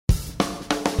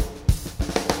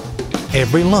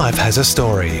Every life has a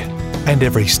story, and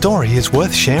every story is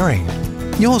worth sharing.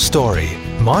 Your story,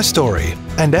 my story,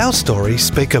 and our story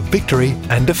speak of victory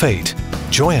and defeat,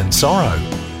 joy and sorrow,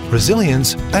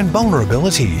 resilience and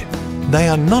vulnerability. They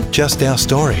are not just our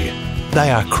story,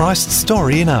 they are Christ's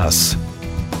story in us.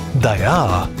 They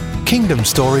are Kingdom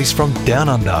Stories from Down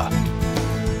Under.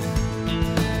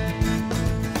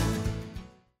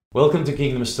 Welcome to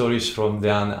Kingdom Stories from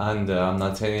Down Under. I'm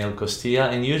Nathaniel Costilla,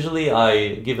 and usually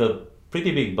I give a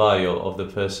pretty big bio of the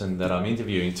person that I'm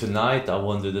interviewing. Tonight I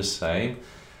won't do the same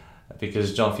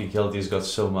because John Finkelty's got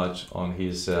so much on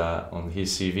his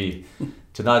CV.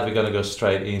 Tonight we're going to go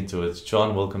straight into it.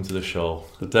 John, welcome to the show.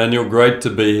 Daniel, great to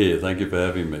be here. Thank you for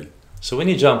having me. So when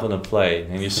you jump on a plane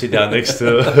and you sit down next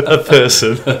to a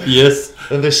person, yes,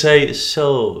 and they say,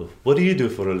 "So, what do you do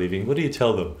for a living?" What do you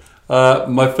tell them?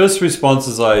 My first response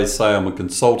is I say I'm a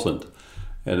consultant.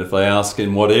 And if they ask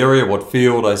in what area, what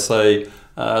field, I say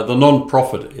the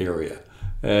non-profit area.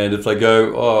 And if they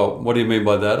go, "Oh, what do you mean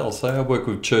by that?" I'll say I work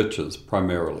with churches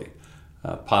primarily,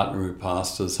 partnering with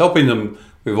pastors, helping them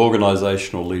with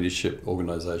organisational leadership,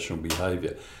 organisational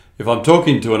behaviour. If I'm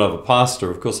talking to another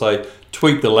pastor, of course, I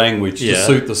tweak the language to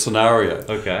suit the scenario.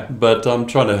 Okay. But I'm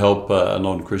trying to help a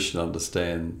non-Christian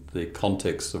understand the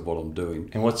context of what I'm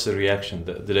doing. And what's the reaction?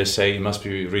 Do they say it must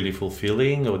be really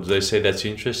fulfilling, or do they say that's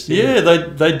interesting? Yeah,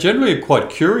 they generally are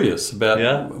quite curious about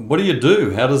what do you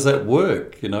do? How does that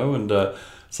work? You know, and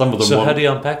some of them. So how do you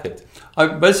unpack it? I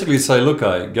basically say, look,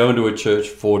 I go into a church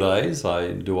 4 days.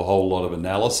 I do a whole lot of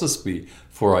analysis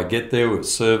before I get there with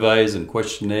surveys and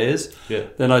questionnaires. Yeah.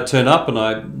 Then I turn up and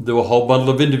I do a whole bundle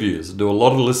of interviews. I do a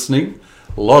lot of listening,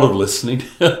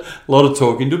 a lot of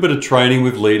talking, do a bit of training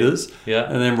with leaders,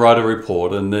 and then write a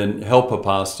report and then help a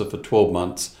pastor for 12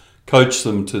 months, coach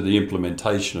them to the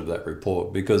implementation of that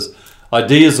report, because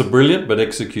ideas are brilliant, but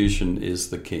execution is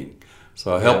the king.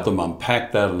 So I help them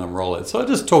unpack that and unroll it. So I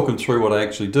just talk them through what I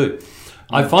actually do.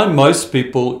 I find most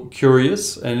people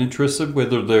curious and interested,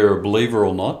 whether they're a believer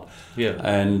or not. Yeah.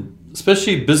 And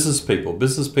especially business people.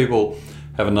 Business people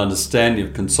have an understanding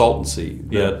of consultancy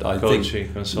that I coaching,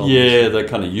 think, consultancy. they're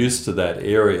kind of used to that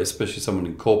area, especially someone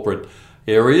in corporate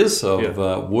areas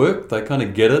of work. They kind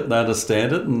of get it, they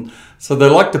understand it. And so they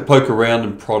like to poke around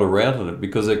and prod around in it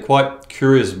because they're quite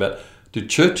curious about, do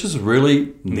churches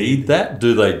really need that?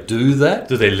 Do they do that?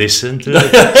 Do they listen to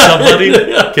somebody?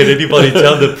 Can anybody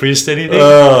tell the priest anything?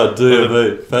 Oh, dear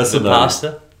me. Fascinating. The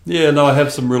pastor? Yeah, no, I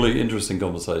have some really interesting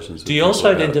conversations. Do you also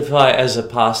identify as a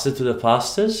pastor to the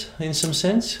pastors in some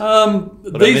sense? Or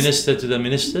a minister to the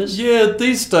ministers? Yeah,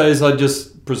 these days I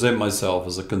just present myself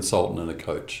as a consultant and a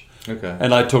coach. Okay.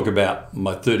 And I talk about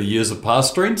my 30 years of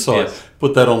pastoring, so I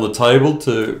put that on the table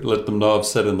to let them know I've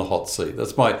sat in the hot seat.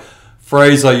 That's my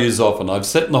phrase I use often. I've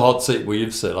sat in the hot seat where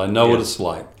you've sat. I know what it's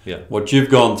like. Yeah. What you've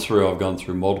gone through, I've gone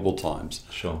through multiple times.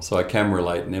 Sure. So I can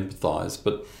relate and empathise.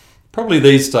 But probably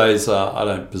these days I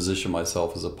don't position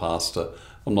myself as a pastor.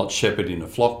 I'm not shepherding a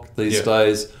flock these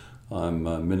days. I'm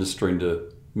ministering to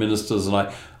ministers.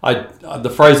 And I the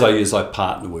phrase I use, I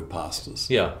partner with pastors.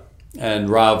 Yeah. And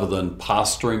rather than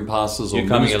pastoring pastors or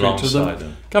coming ministering to alongside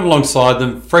them. Come alongside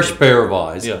them, fresh pair of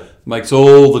eyes. Yeah. Makes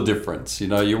all the difference. You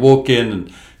know, you walk in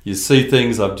and you see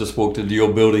things. I've just walked into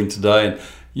your building today,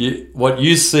 and what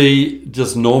you see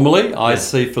just normally, I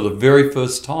see for the very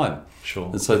first time. Sure.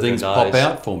 And so things pop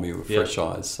out for me with fresh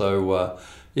eyes. So,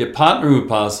 partnering with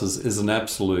pastors is an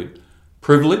absolute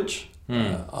privilege.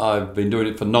 I've been doing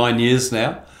it for 9 years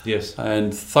now. Yes.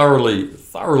 And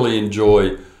thoroughly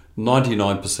enjoy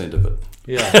 99% of it.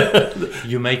 Yeah.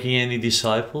 You making any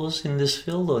disciples in this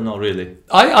field or not really?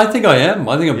 I think I am.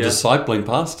 I think I'm discipling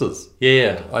pastors.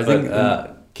 Yeah. I think.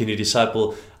 Can you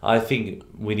disciple? I think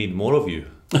we need more of you.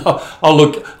 Oh,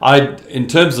 look, in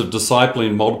terms of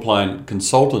discipling, multiplying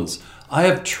consultants, I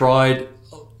have tried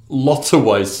lots of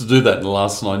ways to do that in the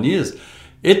last 9 years.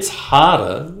 It's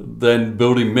harder than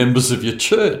building members of your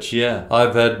church. Yeah.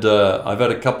 I've had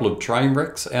a couple of train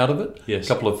wrecks out of it, a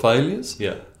couple of failures.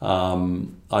 Yeah.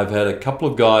 I've had a couple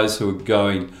of guys who are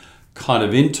going kind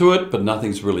of into it, but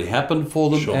nothing's really happened for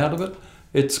them out of it.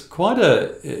 It's quite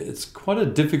a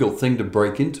difficult thing to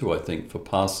break into, I think, for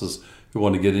pastors who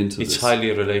want to get into this. It's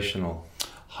highly relational.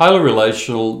 Highly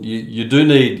relational. You do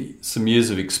need some years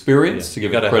of experience to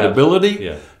give it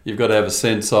credibility. You've got to have a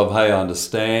sense of, hey, I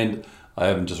understand. I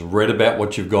haven't just read about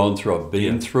what you've gone through. I've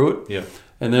been through it. Yeah.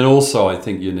 And then also, I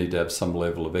think you need to have some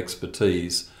level of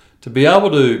expertise to be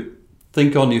able to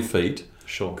think on your feet.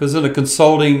 Sure. Because in a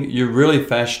consulting, you're really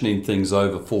fashioning things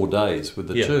over 4 days with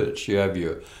the church. You have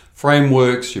your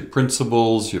frameworks, your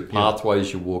principles, your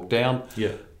pathways you walk down.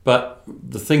 Yeah. But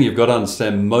the thing you've got to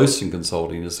understand most in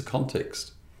consulting is the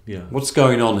context. Yeah. What's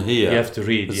going on here? You have to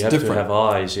read. It's you have different. to have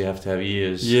eyes. You have to have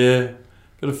ears. Yeah.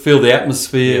 Got to feel the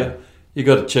atmosphere. Yeah. You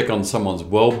got to check on someone's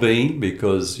well-being,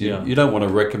 because Yeah. you don't want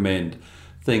to recommend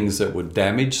things that would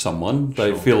damage someone.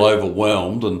 They Sure. feel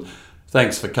overwhelmed and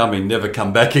thanks for coming, never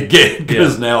come back again,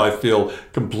 because now I feel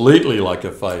completely like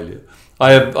a failure.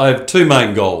 I have two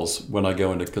main goals when I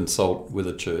go in to consult with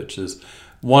a church.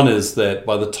 One is that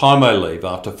by the time I leave,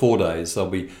 after 4 days, they'll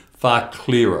be far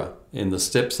clearer in the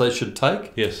steps they should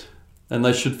take. Yes. And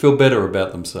they should feel better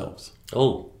about themselves.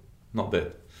 Oh, not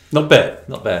bad. Not bad.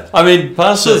 Not bad. I mean,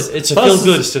 pastors... So it's a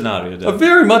feel-good scenario, though.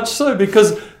 Very much so,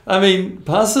 because, I mean,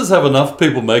 pastors have enough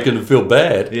people making them feel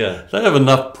bad. Yeah. They have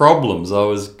enough problems. I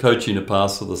was coaching a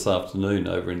pastor this afternoon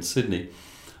over in Sydney,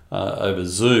 over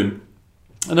Zoom,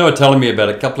 and they were telling me about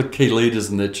a couple of key leaders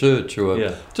in their church who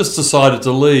have just decided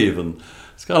to leave, and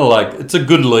it's kind of like, it's a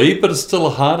good leave, but it's still a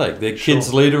heartache. Their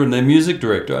kids leader and their music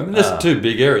director. I mean, there's two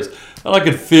big areas. And I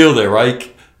could feel their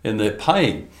ache and their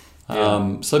pain.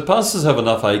 So pastors have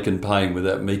enough ache and pain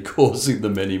without me causing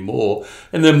them any more.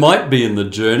 And there might be in the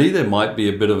journey, there might be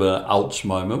a bit of an ouch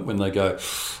moment when they go,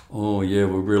 oh yeah,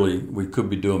 we could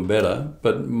be doing better.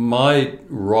 But my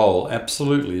role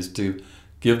absolutely is to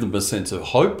give them a sense of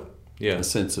hope, a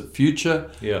sense of future,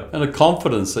 and a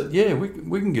confidence that,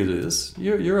 we can get this.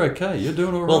 You're okay. You're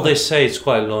doing all right. Well, they say it's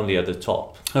quite lonely at the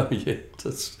top. Oh, yeah.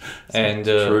 That's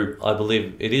true. I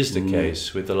believe it is the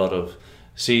case with a lot of...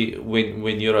 See,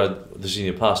 when you're the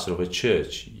senior pastor of a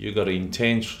church, you got to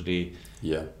intentionally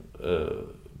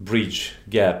bridge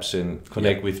gaps and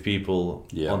connect with people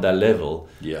on that level.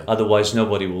 Yeah. Otherwise,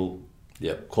 nobody will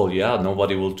call you out.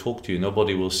 Nobody will talk to you.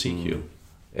 Nobody will seek you.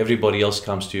 Everybody else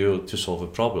comes to you to solve a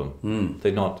problem.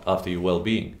 They're not after your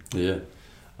well-being. Yeah,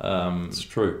 it's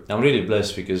true. I'm really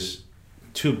blessed because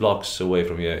 2 blocks away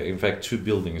from here, in fact 2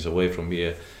 buildings away from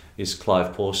here, is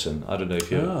Clive Pawson. I don't know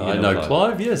if you know I know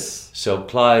Clive, yes. So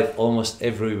Clive almost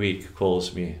every week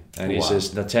calls me and he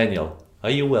says, Nathaniel, are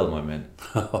you well, my man?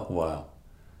 Oh, wow.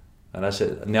 And I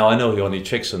said, now I know he only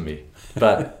checks on me,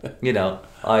 but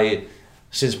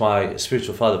since my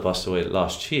spiritual father passed away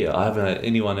last year, I haven't had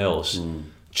anyone else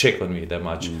check on me that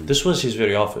much. This was his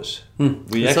very office.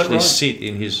 We actually sit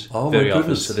in his very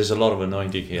office, so there's a lot of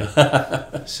anointing here.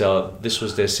 So this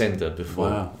was their center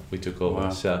before we took over.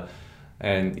 So,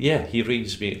 and he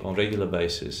reads me on a regular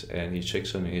basis and he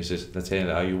checks on me. He says,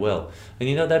 Nathaniel, are you well?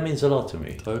 And that means a lot to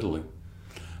me. Totally.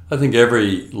 I think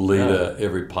every leader,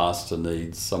 every pastor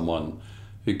needs someone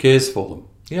who cares for them,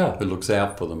 who looks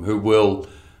out for them, who will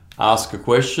ask a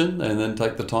question and then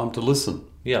take the time to listen.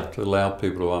 To allow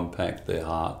people to unpack their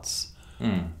hearts.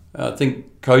 I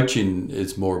think coaching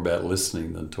is more about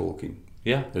listening than talking.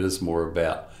 It is more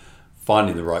about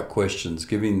finding the right questions,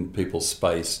 giving people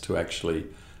space to actually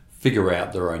figure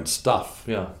out their own stuff.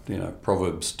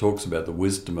 Proverbs talks about the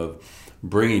wisdom of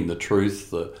bringing the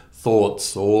truth, the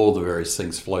thoughts, all the various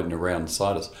things floating around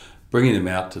inside us, bringing them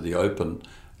out to the open.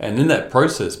 And in that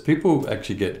process, people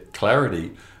actually get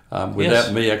clarity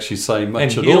without me actually saying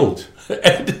much at all.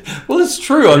 Well, it's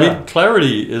true. I mean,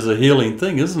 clarity is a healing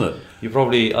thing, isn't it? You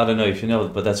probably, I don't know if you know,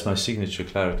 but that's my signature,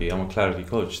 clarity. I'm a clarity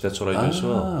coach. That's what I do as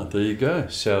well. There you go.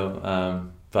 So,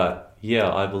 but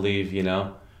I believe,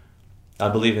 I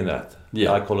believe in that.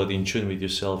 I call it in tune with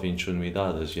yourself, in tune with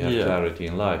others. You have clarity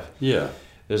in life.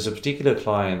 There's a particular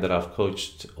client that I've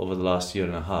coached over the last year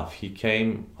and a half. He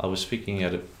came, I was speaking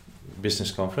at a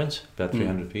business conference, about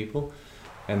 300 people.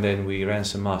 And then we ran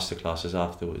some masterclasses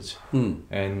afterwards.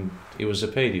 And it was a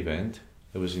paid event.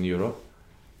 It was in Europe.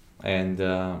 And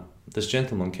this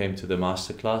gentleman came to the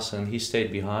masterclass and he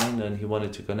stayed behind and he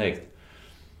wanted to connect.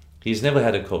 He's never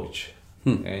had a coach.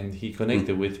 And he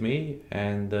connected with me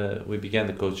and we began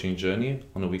the coaching journey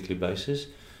on a weekly basis.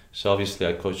 So obviously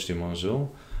I coached him on Zoom.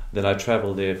 Then I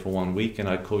traveled there for 1 week and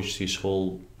I coached his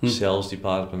whole sales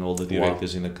department, all the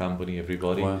directors in the company,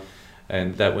 everybody.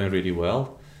 And that went really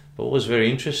well. But what was very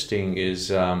interesting is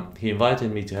he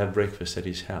invited me to have breakfast at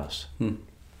his house.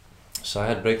 So I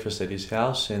had breakfast at his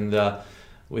house and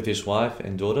with his wife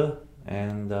and daughter.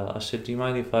 And I said, do you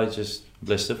mind if I just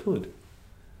bless the food?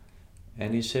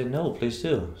 And he said, no, please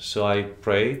do. So I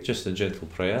prayed, just a gentle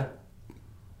prayer.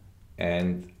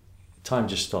 And time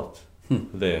just stopped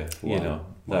there,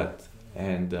 that.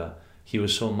 And he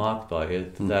was so marked by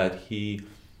it that he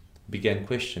began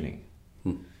questioning.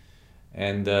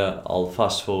 And I'll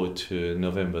fast forward to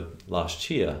November last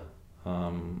year.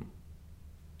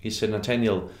 He said,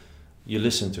 Nathaniel, you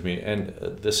listen to me. And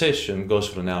the session goes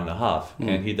for an hour and a half.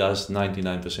 And he does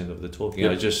 99% of the talking.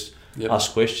 I just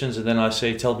ask questions and then I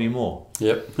say, tell me more.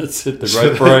 That's it, the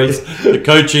great phrase, the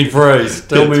coaching phrase,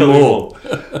 tell me more.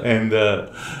 And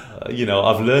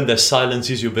I've learned that silence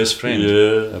is your best friend.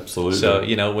 Yeah, absolutely.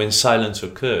 So, when silence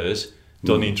occurs,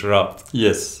 don't interrupt.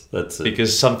 Yes, that's it.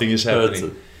 Because something is happening.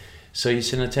 That's it. So he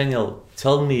said, Nathaniel,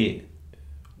 tell me,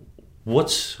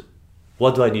 what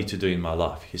do I need to do in my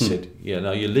life? He said,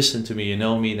 now you listen to me, you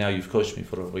know me, now you've coached me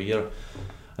for over a year.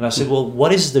 And I said, well,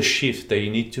 what is the shift that you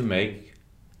need to make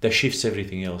that shifts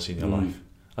everything else in your life?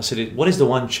 I said, what is the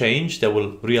one change that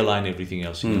will realign everything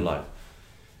else in your life?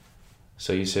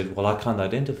 So he said, well, I can't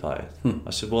identify it.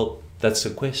 I said, well, that's the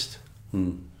quest.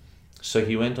 So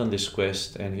he went on this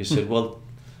quest and he said,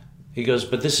 he goes,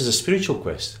 but this is a spiritual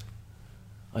quest.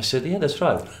 I said, yeah, that's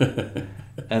right.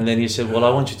 And then he said, well, I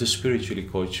want you to spiritually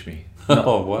coach me.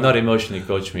 Not emotionally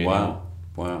coach me anymore.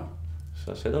 Wow.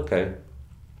 So I said, okay.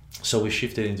 So we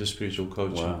shifted into spiritual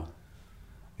coaching. Wow.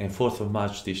 And 4th of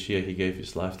March this year, he gave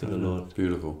his life to the Lord.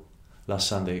 Beautiful. Last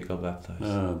Sunday, he got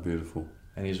baptized. Beautiful.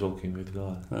 And he's walking with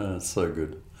God. It's so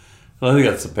good. And I think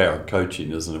that's the power of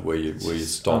coaching, isn't it? Where you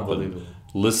stop and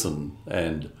listen.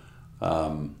 And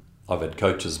I've had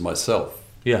coaches myself.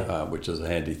 Yeah. Which is a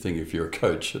handy thing if you're a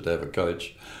coach, to have a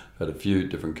coach. I've had a few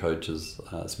different coaches,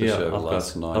 especially over the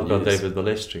last 9 years. I've got David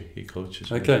Balestri, he coaches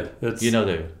me. Okay. You know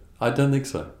David? I don't think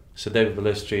so. So David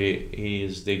Balestri, he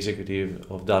is the executive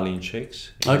of Darlene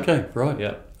Shakes. Okay, right.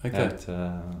 Yeah. Okay.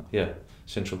 At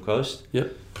Central Coast.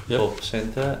 Yep. Hope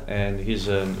Center, and he's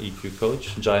an EQ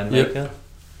coach, giant maker.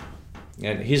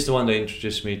 And he's the one that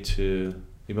introduced me to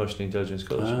emotional intelligence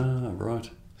coaching. Right.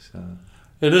 So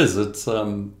it is. It's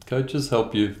coaches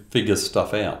help you figure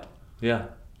stuff out. Yeah.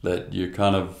 That you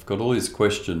kind of got all these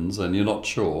questions and you're not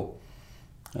sure.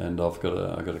 And I've got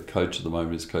a coach at the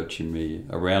moment who's coaching me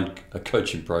around a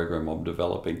coaching program I'm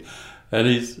developing, and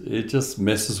it just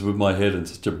messes with my head in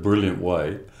such a brilliant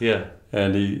way. Yeah.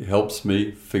 And he helps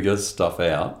me figure stuff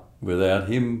out without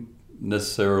him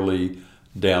necessarily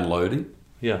downloading.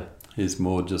 Yeah. He's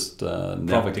more just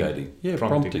navigating.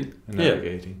 Prompting. And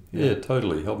navigating. Yeah,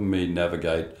 totally. Helping me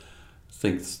navigate,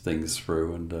 think things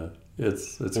through, and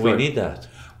it's great. We need that.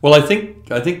 Well, I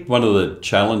think one of the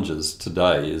challenges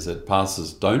today is that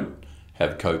pastors don't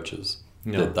have coaches,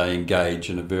 that they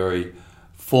engage in a very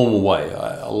formal way.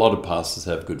 A lot of pastors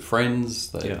have good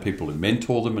friends, they have people who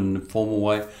mentor them in a formal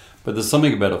way, but there's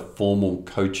something about a formal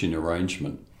coaching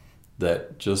arrangement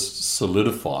that just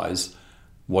solidifies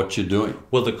what you're doing.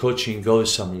 Well, the coaching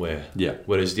goes somewhere,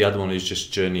 whereas the other one is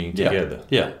just journeying together.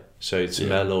 Yeah. So it's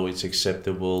mellow, it's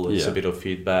acceptable, it's a bit of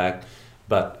feedback,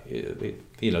 but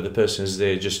the person is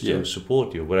there just to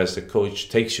support you, whereas the coach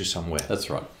takes you somewhere. That's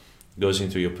right. Goes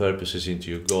into your purposes, into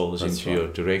your goals, into your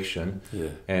direction,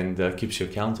 and keeps you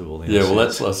accountable. I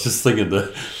was just thinking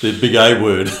the big A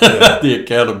word, the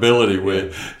accountability,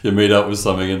 where you meet up with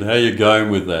something and how you're going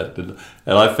with that. And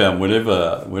I found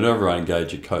whenever I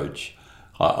engage a coach,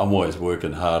 I'm always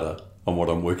working harder on what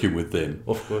I'm working with them.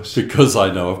 Of course. Because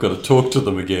I know I've got to talk to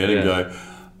them again and go,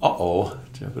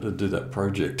 I better do that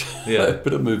project. I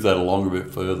better move that along a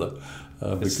bit further.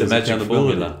 It's the magic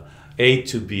formula. A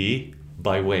to B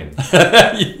by when.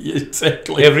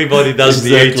 Exactly. Everybody does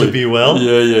the A to B well.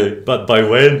 Yeah. But by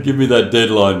when? Give me that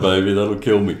deadline, baby. That'll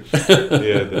kill me.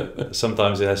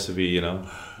 Sometimes it has to be,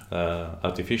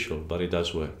 artificial, but it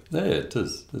does work. Yeah, it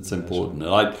is. It's important.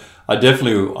 And I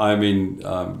definitely,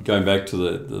 going back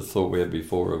to the thought we had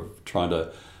before of trying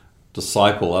to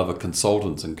disciple other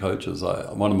consultants and coaches,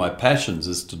 one of my passions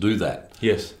is to do that.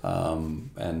 Yes.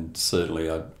 And certainly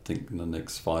I think in the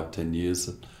next 5-10 years,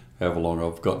 however long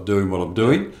I've got doing what I'm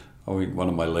doing, I think one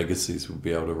of my legacies will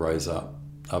be able to raise up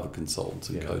other consultants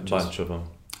and coaches. A bunch of them.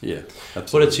 Yeah,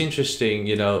 absolutely. But it's interesting,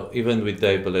 even with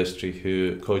Dave Balestri,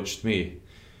 who coached me,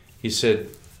 he said,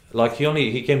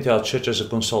 he came to our church as a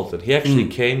consultant. He actually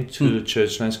came to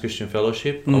Churchlands Christian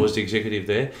Fellowship. I was the executive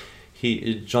there.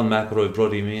 John McElroy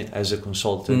brought him in as a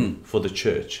consultant for the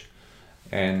church.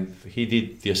 And he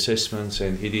did the assessments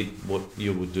and he did what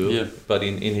you would do, but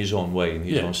in his own way, in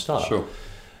his own style. Sure.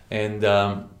 And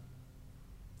I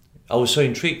was so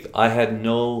intrigued. I had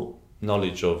no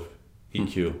knowledge of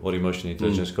EQ or emotional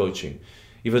intelligence coaching,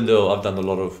 even though I've done a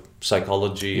lot of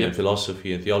psychology and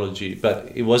philosophy and theology,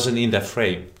 but it wasn't in that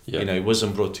frame. It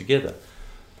wasn't brought together.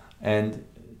 And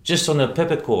just on a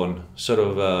peppercorn sort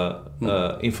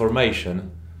of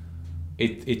information,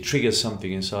 it triggered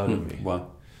something inside of me. Wow.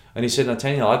 And he said,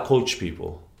 Nathaniel, I coach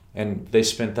people. And they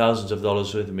spend thousands of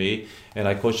dollars with me, and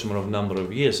I coach them for a number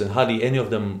of years, and hardly any of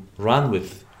them run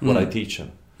with what I teach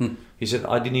them. He said,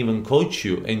 I didn't even coach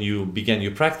you, and you began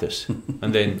your practice,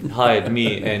 and then hired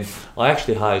me. And I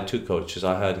actually hired 2 coaches.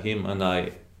 I hired him, and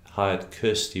I hired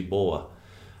Kirsty Boer.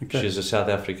 She's a South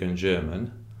African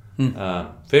German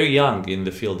very young in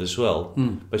the field as well,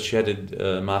 but she had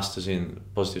a master's in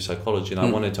positive psychology, and I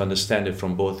wanted to understand it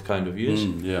from both kind of views.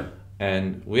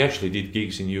 And we actually did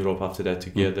gigs in Europe after that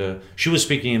together. She was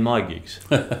speaking in my gigs.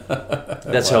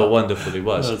 That's how wonderful it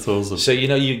was. That's awesome. So,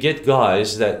 you get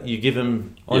guys that you give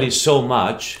them only so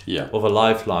much of a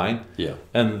lifeline,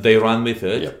 and they run with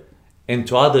it. And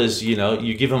to others,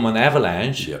 you give them an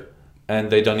avalanche, and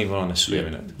they don't even want to swim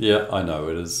in it. Yeah, I know.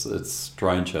 It's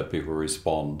strange how people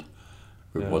respond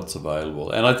with what's available.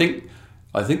 And I think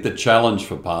the challenge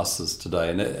for pastors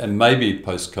today, and maybe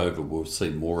post-COVID we'll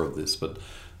see more of this, but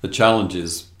the challenge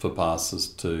is for pastors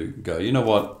to go, you know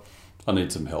what, I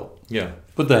need some help. Yeah.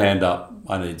 Put the hand up.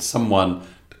 I need someone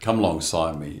to come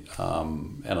alongside me.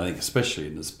 And I think especially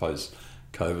in this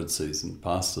post-COVID season,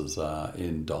 pastors are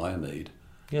in dire need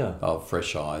of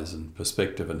fresh eyes and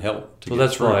perspective and help. Well,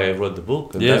 that's why I wrote the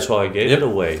book, and that's why I gave it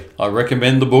away. I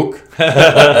recommend the book.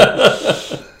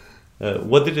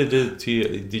 What did it do to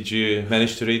you? Did you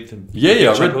manage to read? I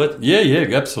read it.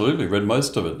 Yeah, absolutely. Read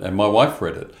most of it, and my wife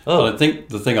read it. Oh. But I think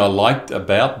the thing I liked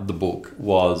about the book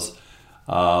was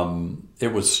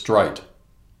it was straight.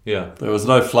 Yeah, there was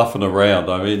no fluffing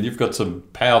around. I mean, you've got some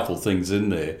powerful things in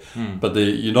there, but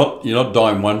you're not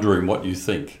dying wondering what you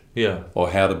think,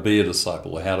 or how to be a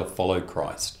disciple, or how to follow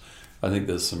Christ. I think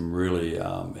there's some really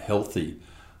healthy,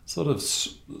 sort of,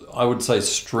 I would say,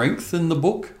 strength in the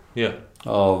book. Yeah.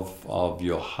 Of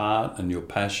your heart and your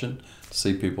passion to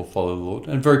see people follow the Lord,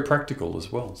 and very practical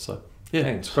as well. So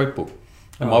Thanks. It's a great book,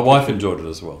 and my wife enjoyed it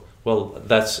as well. Well,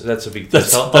 that's a big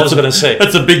tick. I was going to say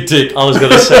that's a big tick. I was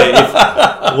going to say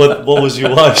what was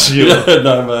your wife's view?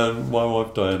 No, man, my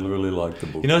wife Diane really liked the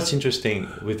book. It's interesting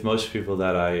with most people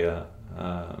that I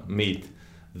meet.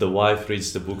 The wife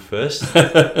reads the book first.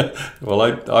 Well,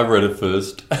 I read it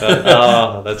first.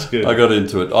 That's good. I got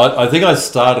into it. I think I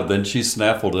started, then she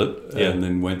snaffled it, and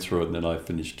then went through it, and then I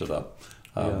finished it up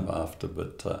after.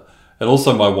 But and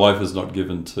also, my wife is not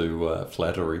given to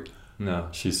flattery. No,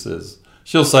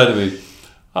 she'll say to me,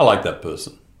 "I like that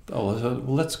person." Oh,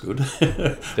 well, that's good.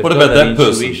 What about that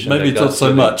person? Maybe it's not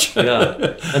so much.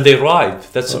 Yeah, and they're right.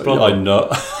 That's the problem. I know.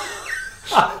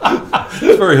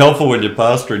 It's very helpful when you're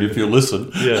pastoring if you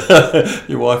listen. Yeah.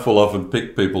 Your wife will often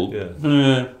pick people. Yeah.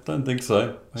 Don't think so.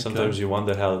 Okay. Sometimes you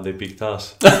wonder how they picked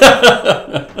us.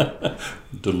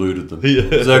 Deluded them.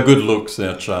 It's our good looks,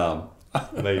 our charm.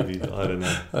 Maybe, I don't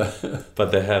know.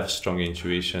 But they have strong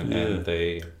intuition, and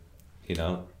they,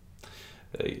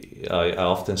 I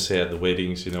often say at the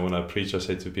weddings, when I preach, I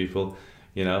say to people,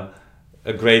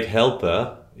 a great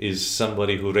helper is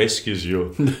somebody who rescues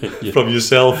you from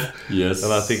yourself. Yes.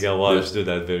 And I think our wives do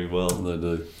that very well. They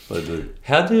do.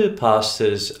 How do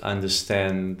pastors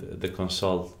understand the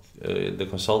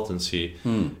consultancy?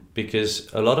 Because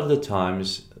a lot of the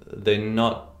times they're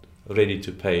not ready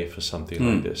to pay for something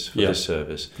like this, for this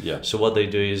service. Yeah. So what they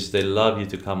do is they love you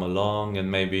to come along and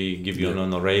maybe give you an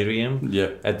honorarium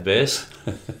at best,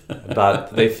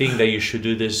 but they think that you should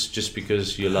do this just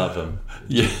because you love them.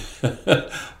 Yeah.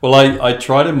 Well, I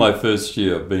tried in my first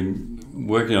year. I've been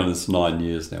working on this 9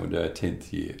 years now. We're doing our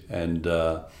 10th year. And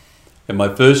in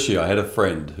my first year, I had a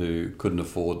friend who couldn't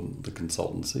afford the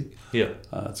consultancy. Yeah.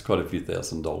 It's quite a few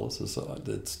 $1,000s.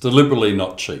 It's deliberately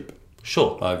not cheap.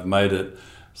 Sure. I've made it.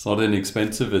 It's not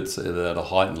inexpensive. It's at a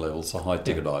heightened level. It's a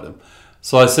high-ticket item.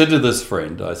 So I said to this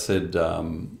friend,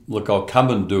 look, I'll come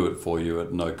and do it for you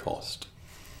at no cost.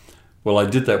 Well, I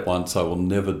did that once. I will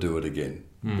never do it again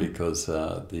because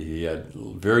he had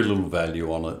very little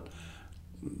value on it.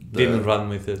 Didn't run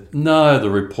with it? No, the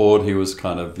report, he was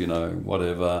kind of,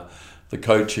 whatever. The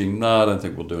coaching, no, I don't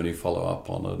think we'll do any follow-up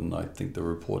on it. And I think the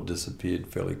report disappeared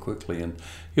fairly quickly. And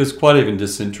he was quite even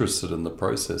disinterested in the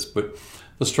process. But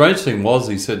the strange thing was,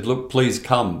 he said, look, please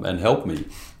come and help me.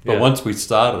 But once we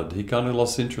started, he kind of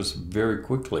lost interest very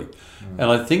quickly.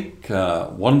 And I think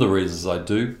one of the reasons I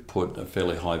do put a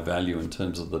fairly high value in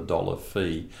terms of the dollar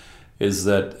fee is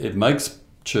that it makes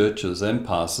churches and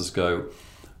pastors go,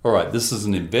 all right, this is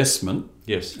an investment.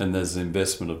 Yes. And there's an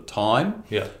investment of time.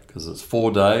 Yeah. Because it's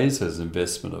 4 days, there's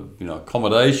investment of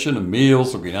accommodation and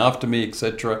meals, looking after me,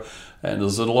 etc. And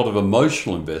there's a lot of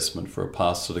emotional investment for a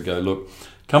pastor to go, look,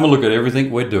 come and look at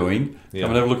everything we're doing. Come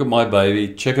and have a look at my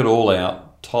baby. Check it all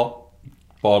out, top,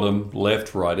 bottom,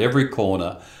 left, right, every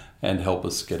corner, and help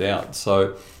us get out.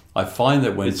 So I find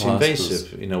that when it's pastors...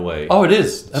 invasive in a way. Oh, it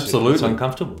is. Absolutely. It's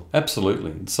uncomfortable.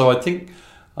 Absolutely. So I think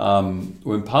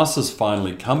when pastors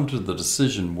finally come to the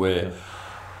decision where,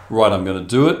 right, I'm going to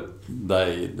do it,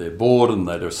 they're bored and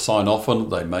they just sign off on it,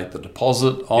 they make the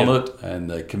deposit on it, and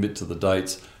they commit to the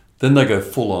dates, then they go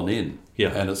full on in.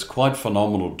 Yeah. And it's quite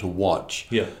phenomenal to watch.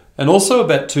 Yeah. And also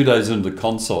about 2 days into the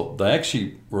consult, they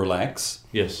actually relax.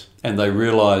 Yes. And they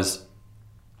realise,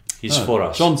 he's for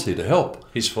us. John's here to help.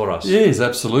 He's for us. Yes,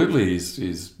 absolutely.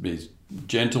 He's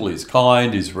gentle, he's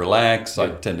kind, he's relaxed. Yeah. I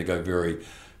tend to go very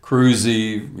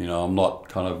cruisy. You know, I'm not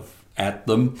kind of at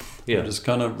them. Yeah. I'm just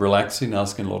kind of relaxing,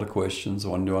 asking a lot of questions,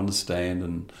 wanting to understand,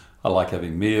 and I like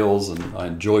having meals, and I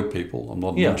enjoy people. I'm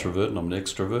not an introvert, and I'm an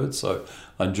extrovert, so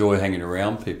I enjoy hanging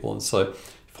around people. And so you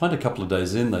find a couple of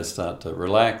days in, they start to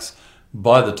relax.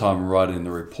 By the time I'm writing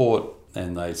the report,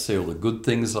 and they see all the good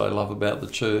things that I love about the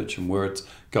church and where it's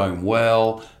going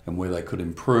well and where they could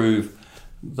improve,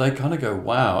 they kind of go,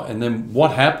 wow. And then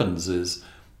what happens is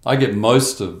I get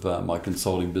most of my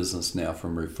consulting business now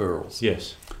from referrals.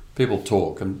 Yes. People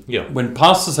talk. And when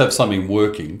pastors have something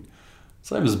working,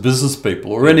 same as business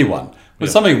people or anyone, when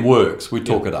something works, we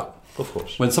talk it up. Of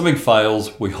course. When something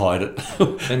fails, we hide it.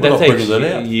 And that takes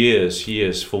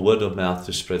years for word of mouth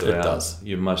to spread around. It does.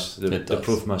 The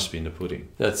proof must be in the pudding.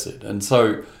 That's it. And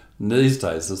so these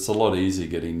days, it's a lot easier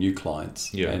getting new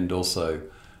clients and also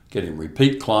getting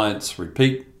repeat clients.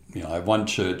 I have one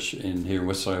church here in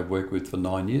West Australia I've worked with for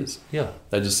 9 years. Yeah.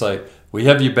 They just say, we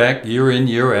have you back year in,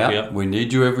 year out. Yeah. We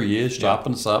need you every year.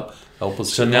 Sharpen us up. Help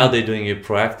us. So now they're doing it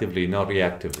proactively, not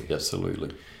reactively.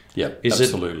 Absolutely. Yeah,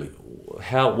 absolutely.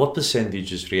 What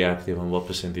percentage is reactive and what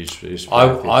percentage is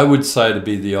proactive? I would say to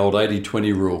be the old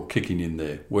 80-20 rule kicking in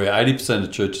there, where 80%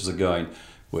 of churches are going,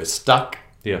 we're stuck,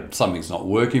 something's not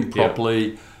working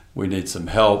properly, we need some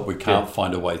help, we can't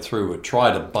find a way through, we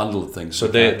tried a bundle of things. So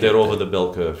they're over the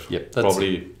bell curve, that's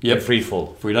probably free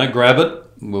fall. If we don't grab it,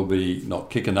 we'll be not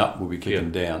kicking up, we'll be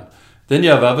kicking down. Then you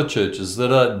have other churches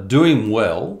that are doing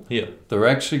well, they're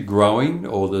actually growing,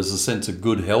 or there's a sense of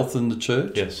good health in the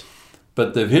church. Yes.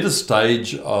 But they've hit a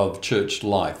stage of church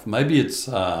life. Maybe it's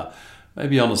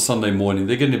maybe on a Sunday morning,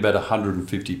 they're getting about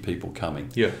 150 people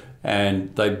coming. Yeah.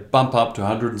 And they bump up to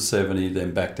 170,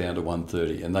 then back down to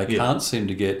 130. And they can't seem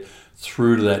to get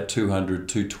through to that 200,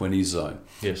 220 zone.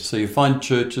 Yes. So you find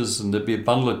churches, and there'd be a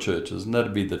bundle of churches, and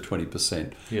that'd be the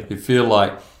 20%. Yeah. You feel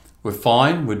like we're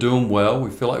fine, we're doing well,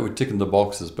 we feel like we're ticking the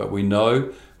boxes, but we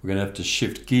know we're going to have to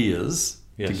shift gears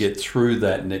to get through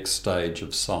that next stage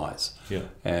of size. Yeah.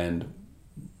 And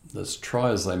as try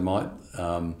as they might,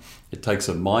 it takes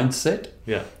a mindset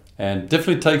and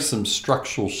definitely takes some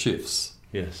structural shifts.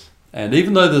 Yes. And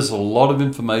even though there's a lot of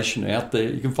information out there,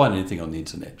 you can find anything on the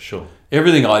internet. Sure.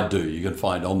 Everything I do, you can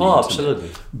find on the internet.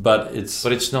 Absolutely. But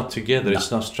it's not together,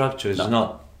 it's not structured, it's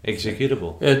not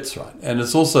executable. That's right. And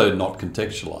it's also not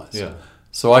contextualized. Yeah.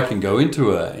 So I can go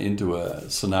into a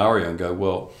scenario and go,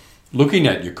 well, looking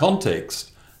at your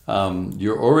context,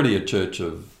 you're already a church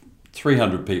of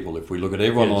 300 people if we look at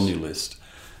everyone on your list.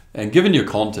 And given your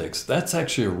context, that's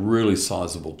actually a really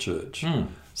sizable church.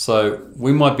 So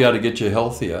we might be able to get you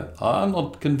healthier. I'm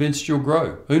not convinced you'll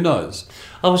grow. Who knows?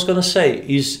 I was going to say,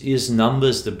 is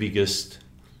numbers the biggest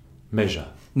measure?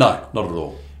 No, not at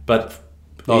all. But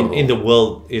in the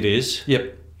world, it is.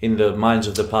 Yep. In the minds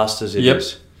of the pastors, it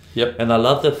is. Yep. And I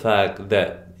love the fact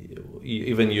that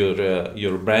even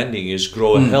your branding is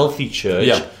grow a healthy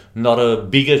church, not a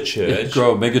bigger church.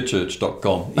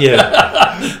 Growamegachurch.com. Yeah.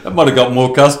 That might have got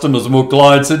more customers, more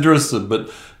clients interested. But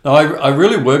no, I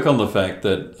really work on the fact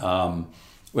that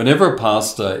whenever a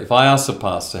pastor, if I ask a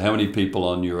pastor how many people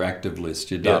on your active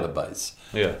list, your database,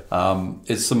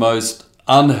 it's the most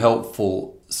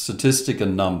unhelpful statistic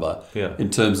and number in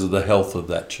terms of the health of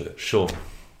that church. Sure.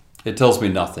 It tells me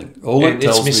nothing. All it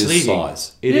tells me is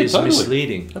size. It is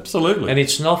misleading. Absolutely. And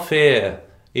it's not fair,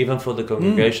 even for the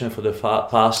congregation, for the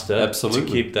pastor, to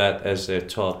keep that as their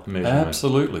top measurement.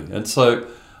 Absolutely. And so,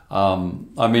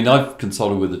 I've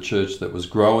consulted with a church that was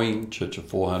growing, church of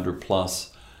 400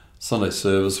 plus. Sunday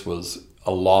service was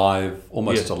alive,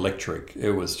 almost electric.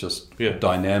 It was just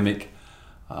dynamic.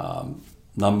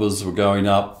 Numbers were going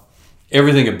up.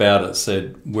 Everything about it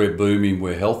said, we're booming,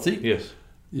 we're healthy. Yes.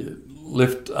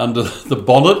 Lift under the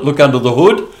bonnet, look under the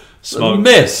hood. Smoke. A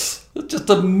mess. It's just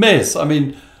a mess. I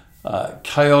mean,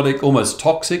 chaotic, almost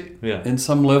toxic in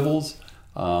some levels.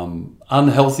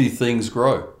 Unhealthy things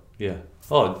grow. Yeah.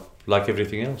 Oh, like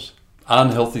everything else.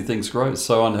 Unhealthy things grow.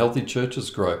 So unhealthy churches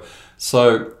grow.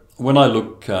 So when I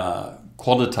look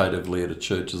quantitatively at a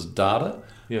church's data,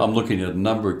 I'm looking at a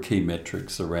number of key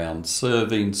metrics around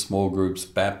serving, small groups,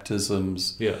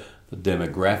 baptisms, the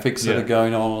demographics that are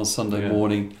going on a Sunday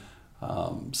morning,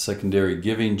 secondary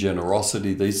giving,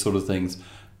 generosity, these sort of things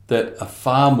that are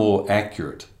far more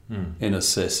accurate in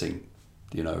assessing.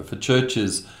 You know, if a church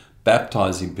is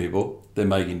baptizing people, they're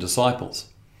making disciples.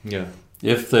 Yeah.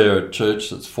 If they're a church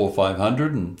that's 400 or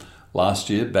 500 and last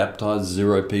year baptized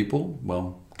 0 people,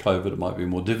 well, COVID, it might be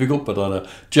more difficult, but on a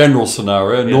general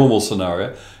scenario, normal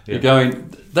scenario, you're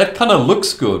going, that kind of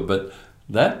looks good, but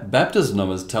that baptism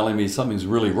number is telling me something's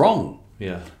really wrong.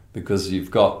 Yeah. Because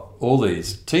you've got all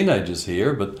these teenagers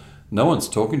here, but no one's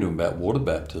talking to them about water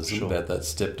baptism, about that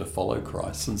step to follow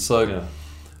Christ. And so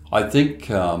I think,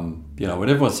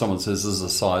 whenever someone says this is the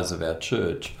size of our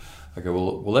church, I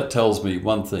go, well, that tells me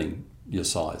one thing, your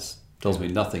size. It tells me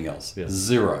nothing else. Yeah.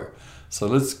 Zero. So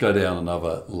let's go down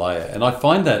another layer. And I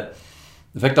find that,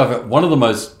 in fact, I've got one of the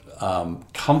most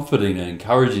comforting and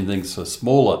encouraging things for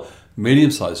smaller,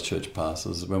 medium-sized church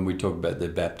pastors when we talk about their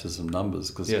baptism numbers,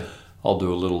 because I'll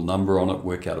do a little number on it,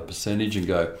 work out a percentage and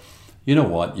go, you know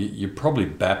what, you're probably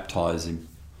baptising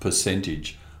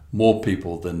percentage more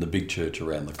people than the big church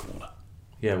around the corner.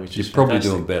 Yeah, which is You're probably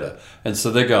fantastic. doing better. And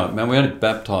so they're going, man, we only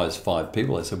baptised 5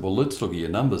 people. I said, well, let's look at your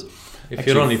numbers. If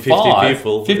Actually, you're only 50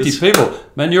 people... 50 people,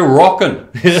 man, you're rocking.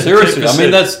 Seriously. I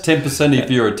mean, that's 10%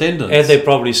 of your attendance. And they're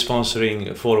probably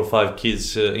sponsoring 4 or 5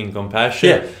 kids in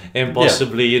Compassion and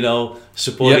possibly,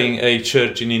 supporting a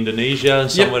church in Indonesia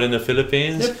and somewhere in the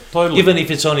Philippines. Yep, totally. Even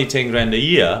if it's only 10 grand a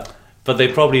year, but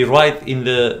they're probably right in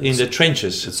the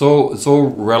trenches. It's all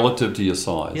relative to your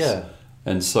size. Yeah.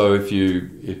 And so if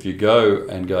you go,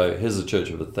 here's a church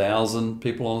of 1,000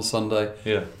 people on a Sunday,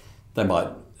 they might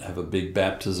have a big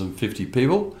baptism, 50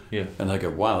 people, and they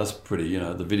go, wow, that's pretty,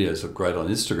 the videos look great on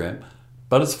Instagram,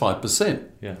 but it's 5%.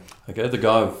 Yeah. Okay, the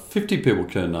guy of 50 people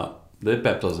turn up, they're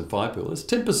baptizing 5 people, it's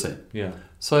 10%. Yeah.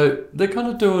 So they're kind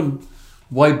of doing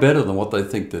way better than what they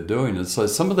think they're doing. And so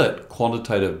some of that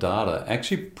quantitative data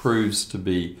actually proves to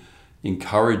be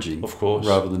encouraging, of course,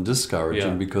 rather than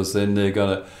discouraging, because then they're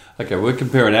going to, okay, we're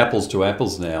comparing apples to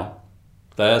apples now.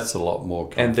 That's a lot more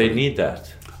comforting. And they need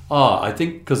that. I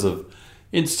think because of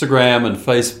Instagram and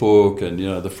Facebook and,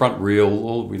 the front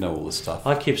reel, we know all this stuff.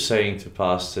 I keep saying to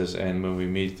pastors, and when we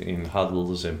meet in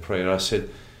huddles and prayer, I said,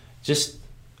 just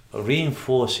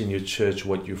reinforce in your church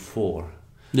what you're for.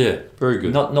 Yeah, very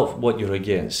good. Not what you're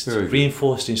against.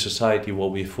 Reinforce in society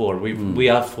what we're for. We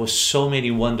are for so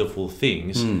many wonderful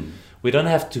things. We don't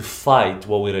have to fight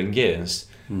what we're against.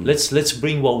 Let's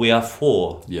bring what we are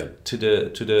for to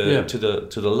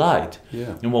the light,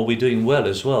 and what we're doing well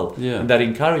as well. And that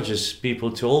encourages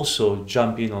people to also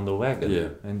jump in on the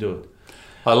wagon and do it.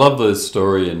 I love the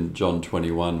story in John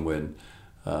 21 when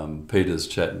Peter's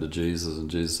chatting to Jesus, and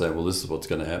Jesus saying, well, this is what's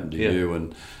going to happen to you,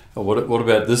 and what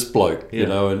about this bloke?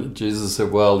 And Jesus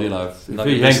said, well, if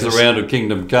he hangs around a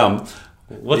kingdom come,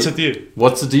 what's it to you?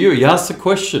 What's it to you? He asked the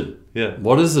question. Yeah.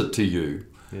 What is it to you?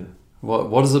 Yeah.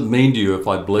 What does it mean to you if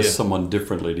I bless someone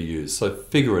differently to you? So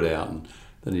figure it out. And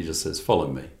then he just says, follow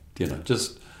me.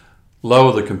 Just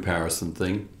lower the comparison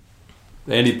thing.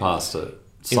 Any pastor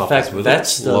suffers in fact, with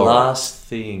that's it. the last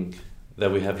thing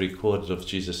that we have recorded of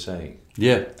Jesus saying.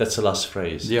 Yeah. That's the last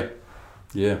phrase. Yeah.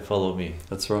 Yeah. Follow me.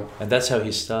 That's right. And that's how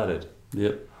he started.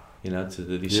 Yep. To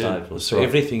the disciples. So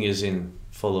everything is in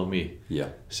follow me. Yeah.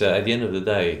 So at the end of the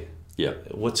day, yeah,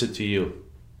 what's it to you?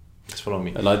 It's follow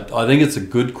me. And I think it's a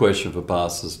good question for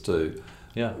pastors to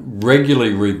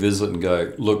regularly revisit and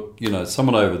go, look,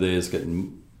 someone over there is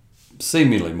getting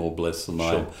seemingly more blessed than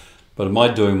I am, but am I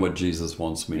doing what Jesus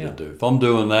wants me to do? If I'm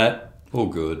doing that, all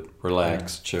good,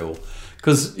 relax, chill.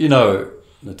 Because,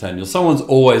 Nathaniel, someone's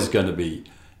always going to be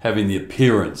having the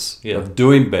appearance of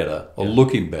doing better or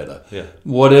looking better. Yeah.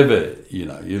 Whatever, you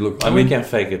look... we can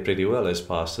fake it pretty well as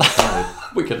pastors,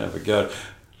 can't we? We can have a go.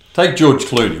 Take George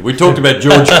Clooney. We talked about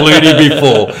George Clooney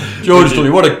before. George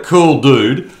Clooney, what a cool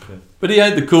dude. But he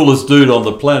ain't the coolest dude on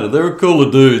the planet. There are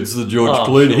cooler dudes than George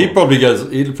Clooney. Sure.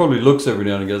 He probably looks every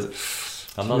now and goes,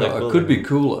 I'm not that cool. I could be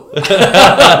cooler.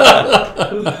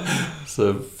 It's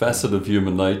a facet of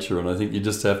human nature, and I think you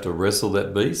just have to wrestle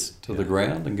that beast to the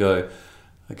ground and go,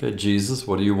 okay, Jesus,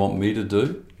 what do you want me to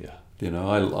do? Yeah.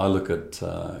 I look at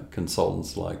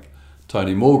consultants like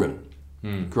Tony Morgan,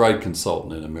 great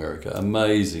consultant in America,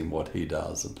 amazing what he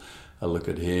does. And I look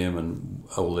at him and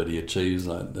all that he achieves,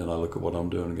 and then I look at what I'm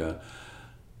doing and go,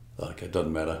 okay, it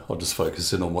doesn't matter. I'll just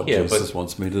focus in on what Jesus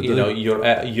wants me to do.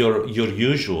 Your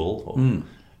usual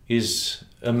is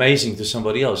amazing to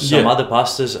somebody else. Some other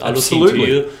pastors are looking to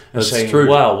you and saying,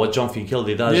 wow, what John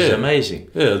Finkeldy does is amazing.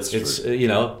 Yeah, it's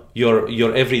true.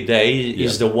 Your everyday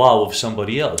is the wow of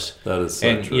somebody else. That is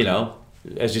so true.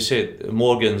 As you said,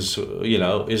 Morgan's,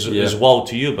 is wow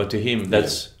to you, but to him,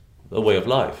 that's a way of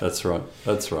life. That's right.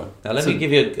 Now, let me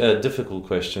give you a difficult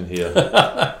question here.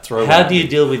 How do you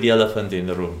deal with the elephant in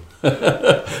the room?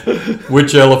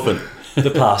 Which elephant? The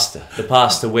pastor. The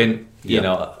pastor when,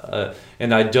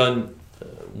 and I don't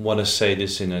want to say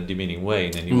this in a demeaning way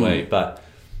in any way, but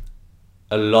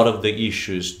a lot of the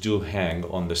issues do hang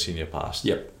on the senior pastor.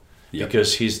 Yep.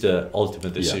 because he's the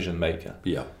ultimate decision maker.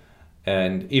 Yeah.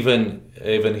 And even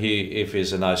if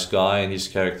he's a nice guy and his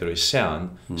character is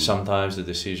sound, sometimes the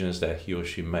decisions that he or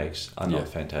she makes are not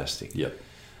fantastic. Yeah.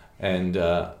 And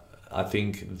I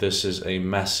think this is a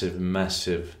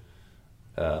massive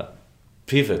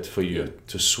pivot for you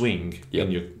to swing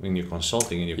in your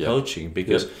consulting, in your coaching,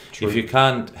 because if you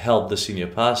can't help the senior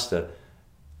pastor,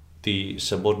 the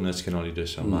subordinates can only do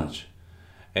so much.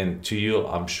 And to you,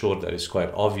 I'm sure that it's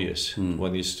quite obvious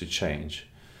what needs to change.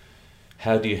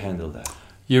 How do you handle that?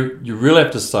 You really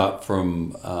have to start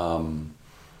from,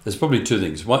 there's probably two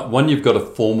things. One, you've got a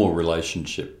formal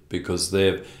relationship because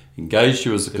they've engaged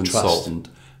you as a consultant.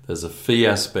 Trust. There's a fee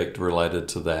aspect related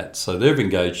to that. So they've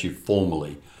engaged you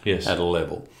formally at a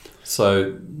level.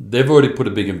 So they've already put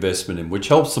a big investment in, which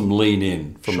helps them lean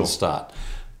in from the start.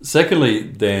 Secondly,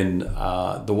 then,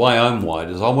 the way I'm wired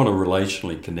is I want to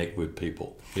relationally connect with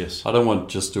people. Yes. I don't want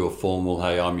to just do a formal,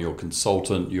 hey, I'm your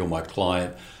consultant, you're my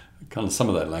client. Kind of some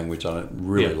of that language I don't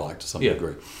really like to some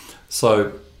degree.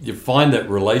 So you find that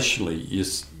relationally,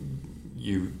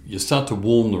 you start to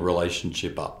warm the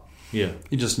relationship up. Yeah.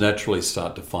 You just naturally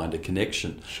start to find a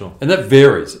connection. Sure. And that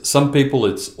varies. Some people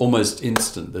it's almost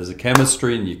instant. There's a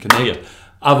chemistry and you connect. Yeah.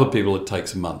 Other people it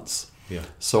takes months. Yeah.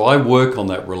 So I work on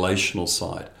that relational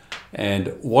side.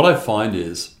 And what I find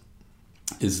is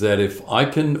that if I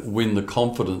can win the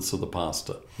confidence of the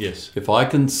pastor, if I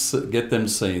can get them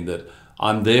seeing that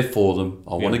I'm there for them,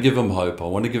 I want to give them hope, I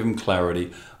want to give them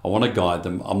clarity, I want to guide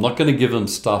them. I'm not going to give them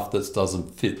stuff that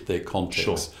doesn't fit their context.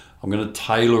 Sure. I'm going to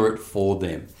tailor it for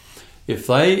them. If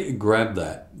they grab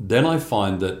that, then I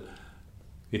find that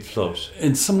it flows.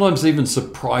 And sometimes even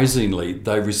surprisingly,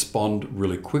 they respond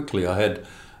really quickly. I had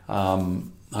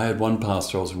one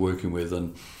pastor I was working with,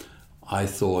 and I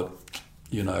thought,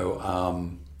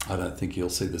 I don't think he'll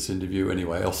see this interview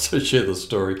anyway. I'll share the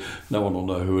story. No one will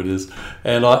know who it is.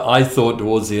 And I thought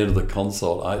towards the end of the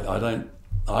consult,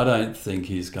 I don't think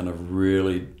he's going to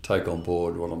really take on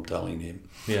board what I'm telling him.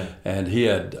 Yeah. And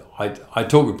I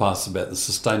talk with pastors about the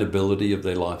sustainability of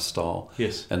their lifestyle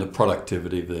and the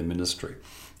productivity of their ministry.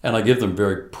 And I give them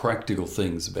very practical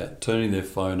things about turning their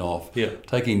phone off,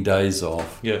 taking days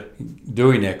off,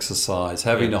 doing exercise,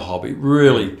 having a hobby,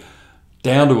 really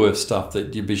down-to-earth stuff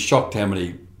that you'd be shocked how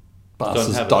many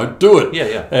pastors don't do it.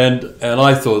 Yeah. And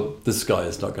I thought, this guy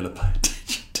is not going to pay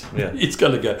attention to me. He's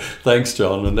going to go, thanks,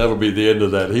 John, and that'll be the end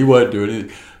of that. He won't do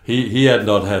anything. He had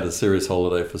not had a serious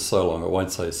holiday for so long. I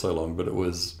won't say so long, but it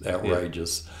was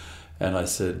outrageous. And I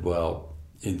said, well,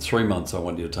 in 3 months, I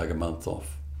want you to take a month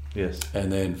off. Yes.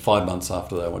 And then 5 months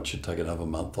after that, I want you to take another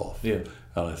month off. Yeah.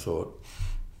 And I thought,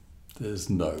 there's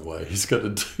no way he's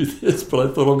going to do this. But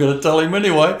I thought, I'm going to tell him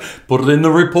anyway. Put it in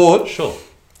the report. Sure.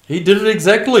 He did it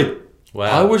exactly. Wow.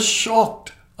 I was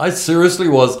shocked. I seriously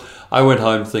was. I went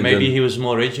home thinking... Maybe he was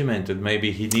more regimented.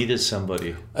 Maybe he needed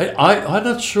somebody. I'm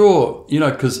not sure,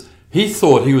 because he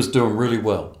thought he was doing really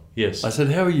well. Yes. I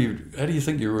said, how do you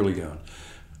think you're really going?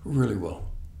 Really well.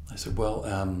 I said, well,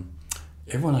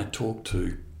 everyone I talk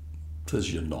to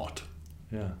says you're not.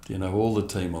 Yeah. All the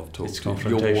team I've talked to,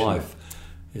 your wife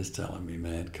is telling me,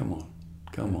 man, come on.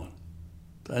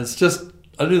 And it's just,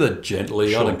 I do that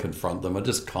gently. Sure. I don't confront them. I'm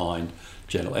just kind,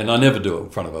 gentle. And I never do it in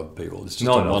front of other people. It's just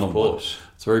a one-on-one. Of course.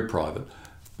 It's very private.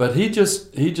 But he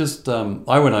just.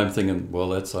 I went home thinking, well,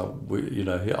 that's I'm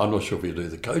not sure if he'll do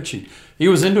the coaching. He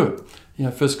was into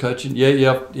it. First coaching.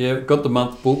 Yeah. Got the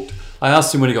month booked. I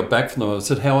asked him when he got back from them. I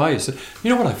said, how are you? He said, you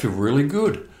know what? I feel really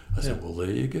good. I said, well, there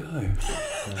you go.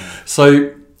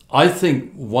 So I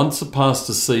think once a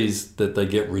pastor sees that they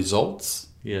get results.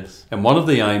 Yes. And one of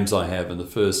the aims I have in the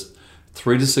first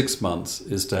 3 to 6 months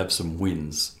is to have some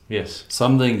wins. Yes.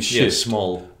 Something shift. Yes,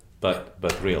 small but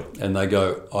real. And they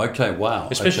go, okay, wow.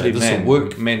 Especially men.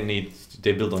 Men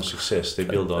they build on success. They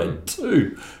build on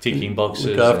ticking boxes.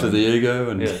 Look after the ego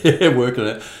and working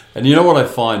it. And you know what I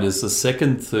find is the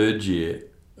second, third year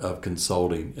of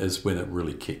consulting is when it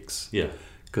really kicks. Yeah.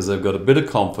 Because they've got a bit of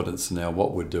confidence now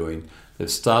what we're doing.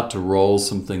 They've started to roll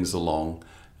some things along.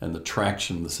 And the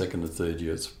traction the second and third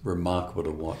year, it's remarkable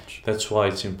to watch. That's why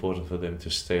it's important for them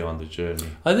to stay on the journey.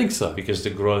 I think so. Because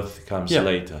the growth comes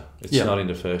later. It's not in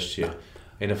the first year.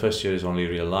 In the first year, it's only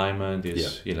realignment.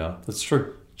 That's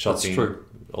true. Chopping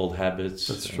old habits.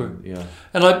 That's true. Yeah.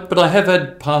 But I have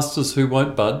had pastors who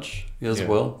won't budge as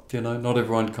well. Not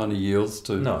everyone kind of yields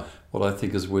to what I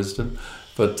think is wisdom.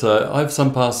 But I have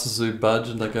some pastors who budge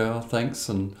and they go, oh, thanks,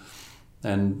 and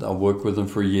I'll work with them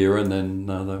for a year, and then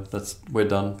we're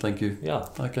done. Thank you. Yeah.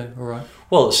 Okay. All right.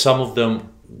 Well, some of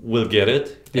them will get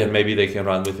it, and maybe they can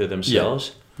run with it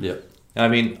themselves. Yeah. I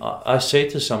mean, I say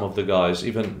to some of the guys,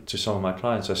 even to some of my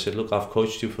clients, I said, look, I've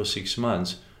coached you for 6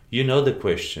 months. You know the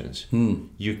questions.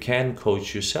 You can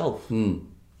coach yourself.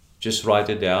 Just write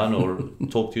it down or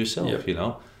talk to yourself, you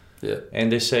know. Yeah.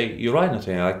 And they say, you're right,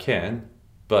 Nathaniel, I can,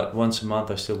 but once a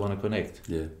month I still want to connect.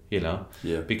 Yeah. You know?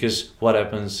 Yeah. Because what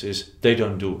happens is they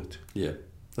don't do it. Yeah.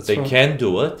 That's they right. can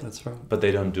do it, That's right. but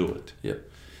they don't do it. Yeah.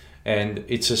 And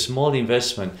it's a small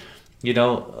investment. You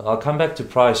know, I'll come back to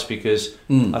price because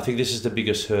I think this is the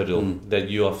biggest hurdle that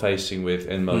you are facing with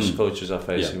and most coaches are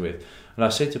facing with. And I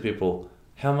say to people,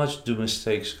 how much do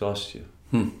mistakes cost you?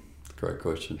 Great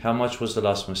question. How much was the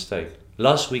last mistake?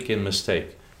 Last weekend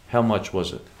mistake, how much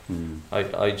was it?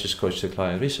 I just coached a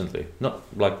client recently, not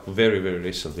like very, very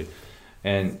recently.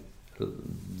 And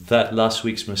that last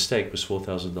week's mistake was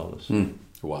 $4,000.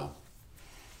 Wow.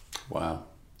 Wow.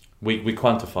 We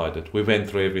quantified it. We went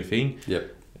through everything.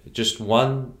 Yep. Just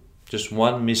one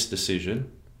missed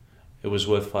decision, it was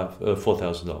worth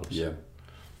 $4,000. Yeah.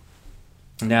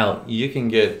 Now you can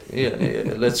get,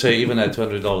 let's say even at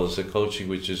 $200 a coaching,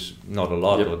 which is not a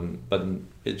lot, but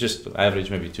it just average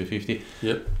maybe $250.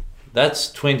 Yep.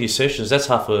 That's 20 sessions. That's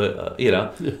half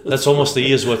that's almost a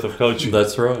year's worth of coaching.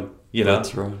 That's right. You know,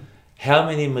 that's right. How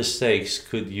many mistakes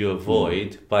could you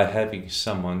avoid by having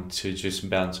someone to just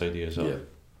bounce ideas off? Yeah.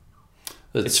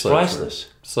 It's so priceless.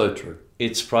 True. So true.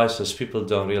 It's priceless. People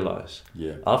don't realize.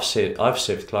 Yeah. I've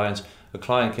saved clients. A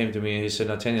client came to me and he said,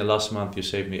 Nathaniel, last month you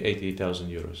saved me 80,000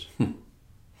 euros.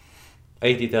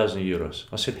 80,000 euros.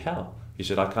 I said, how? He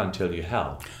said, I can't tell you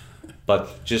how.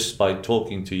 But just by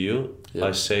talking to you,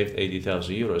 I saved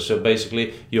 80,000 euros. So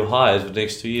basically, you're hired for the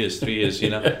next 2 years, 3 years, you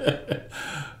know.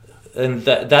 And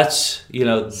that's, you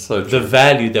know, the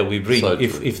value that we bring,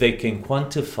 if they can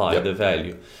quantify the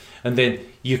value. And then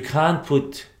you can't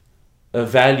put a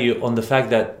value on the fact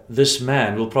that this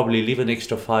man will probably live an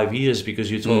extra 5 years because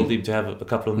you told him to have a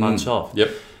couple of months off.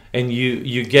 Yep. And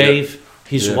you gave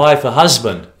his wife a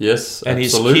husband. Yes, and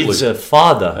absolutely. his kids a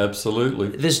father. Absolutely.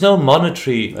 There's no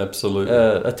monetary absolutely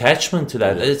attachment to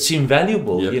that. It's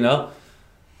invaluable, you know.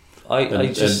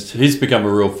 And he's become a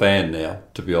real fan now,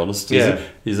 to be honest.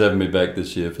 He's having me back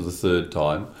this year for the third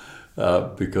time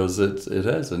because it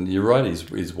has. And you're right,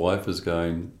 his wife is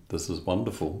going, this is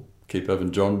wonderful. Keep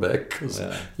having John back because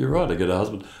you're right, I get a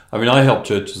husband. I mean, I help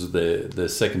churches with their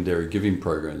secondary giving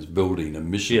programs, building and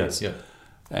missions.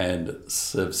 And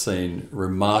have seen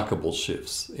remarkable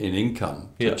shifts in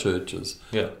income for churches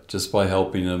just by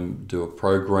helping them do a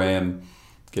program,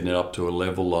 getting it up to a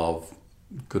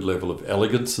good level of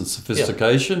elegance and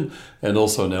sophistication, and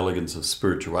also an elegance of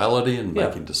spirituality and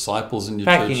making disciples in your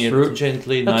church. Packing it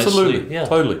gently, nicely. Absolutely,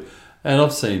 totally. And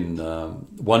I've seen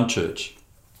one church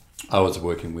I was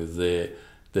working with,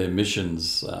 their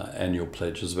missions annual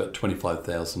pledge was about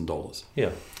 $25,000. Yeah.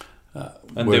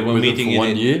 And they were meeting for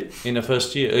 1 year. In the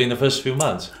first few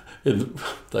months.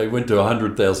 They went to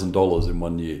 $100,000 in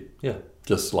 1 year. Yeah.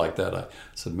 Just like that. I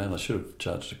said, man, I should have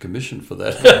charged a commission for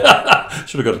that.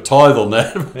 Should have got a tithe on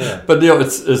that. Yeah. But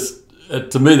it's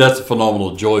to me, that's a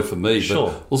phenomenal joy for me. Sure.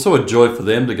 But also a joy for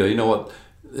them to go, you know what,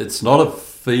 it's not a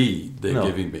fee they're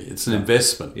giving me. It's an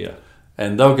investment. Yeah.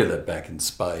 And they'll get that back in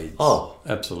spades. Oh.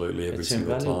 Absolutely, every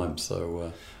single time.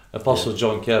 So... Apostle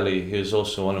John Kelly, who's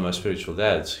also one of my spiritual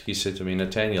dads, he said to me,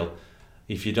 Nathaniel,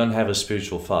 if you don't have a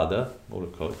spiritual father or a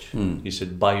coach, he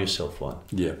said, buy yourself one.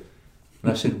 Yeah.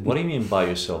 And I said, what do you mean buy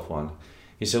yourself one?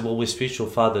 He said, well, with spiritual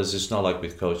fathers, it's not like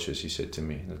with coaches, he said to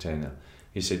me, Nathaniel.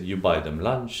 He said, you buy them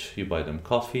lunch, you buy them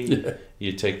coffee,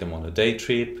 you take them on a day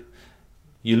trip,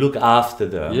 you look after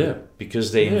them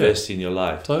because they invest in your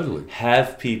life. Totally.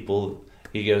 Have people,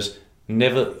 he goes,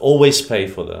 always pay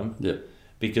for them. Yeah.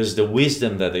 Because the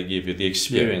wisdom that they give you, the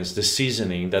experience, the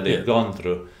seasoning that they've gone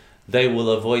through, they will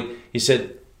avoid. He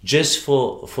said, just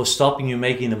for stopping you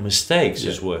making the mistakes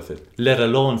is worth it. Let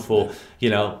alone for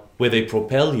where they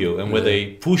propel you and where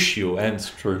they push you and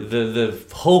the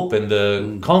hope and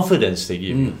the confidence they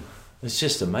give you. It's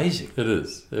just amazing. It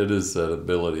is. It is that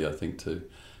ability, I think, to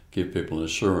give people an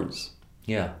assurance.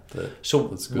 Yeah. So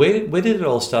where did it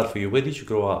all start for you? Where did you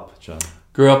grow up, John?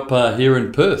 Grew up here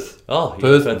in Perth. Oh,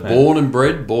 Perth, born and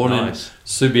bred, in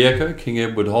Subiaco, King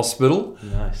Edward Hospital.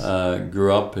 Nice.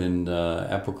 Grew up in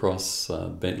Applecross,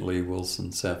 Bentley,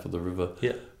 Wilson, south of the river.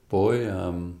 Yeah. Boy,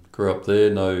 grew up there.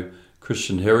 No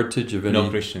Christian heritage of any. No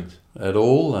Christians at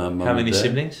all. How many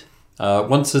siblings?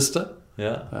 One sister.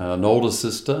 Yeah. An older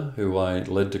sister who I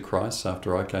led to Christ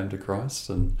after I came to Christ,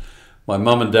 and my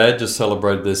mum and dad just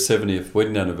celebrated their 70th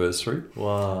wedding anniversary.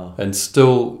 Wow. And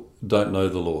still don't know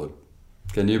the Lord.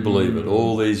 Can you believe it?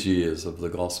 All these years of the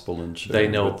gospel and sharing. They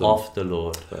know of the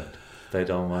Lord, but they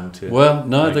don't want to. Well,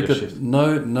 no, they've got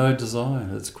no desire.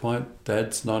 It's quite.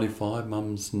 Dad's 95,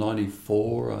 Mum's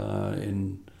 94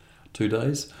 in 2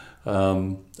 days.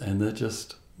 And they're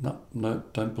just, no,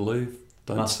 don't believe,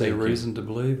 don't see a reason to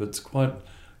believe. It's quite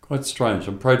strange.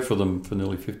 I've prayed for them for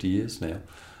nearly 50 years now.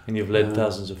 And you've led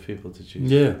thousands of people to Jesus.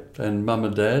 Yeah, and Mum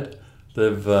and Dad,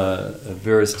 they've at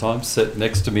various times sat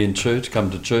next to me in church,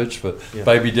 come to church for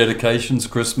baby dedications,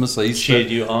 Christmas, Easter, cheered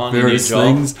you on, various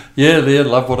things. Yeah, they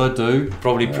love what I do.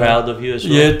 Probably proud of you as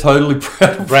well. Yeah, totally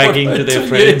proud. Bragging to their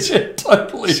friends. Yeah,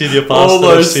 totally. Senior pastor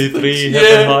of C3,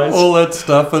 Heaven Heights. All that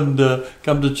stuff, and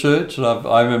come to church. And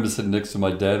I remember sitting next to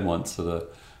my dad once at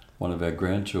one of our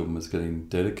grandchildren was getting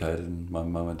dedicated, and my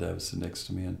mum and dad were sitting next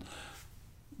to me, and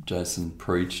Jason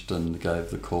preached and gave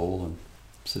the call, and I'm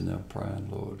sitting there praying,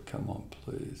 Lord, come on,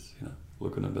 please,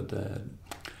 looking at my dad.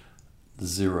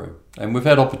 Zero. And we've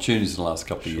had opportunities in the last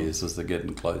couple of years as they're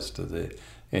getting close to their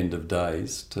end of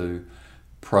days to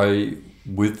pray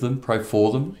with them, pray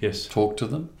for them, talk to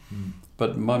them. Mm.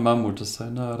 But my mum would just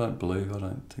say, no, I don't believe, I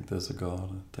don't think there's a God,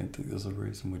 I don't think there's a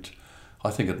reason, which I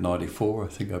think at 94, I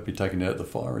think I'd be taken out of the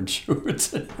fire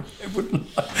insurance.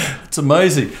 It's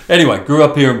amazing. Anyway, grew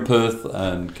up here in Perth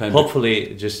and came.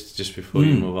 Hopefully, just before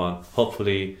you move on,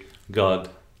 hopefully God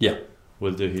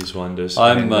will do His wonders.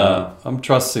 I'm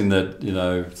trusting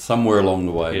that somewhere along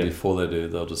the way, before they do,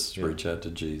 they'll just reach out to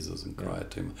Jesus and cry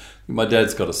out to Him. My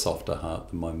dad's got a softer heart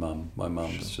than my mum. My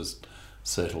mum's just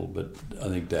settled, but I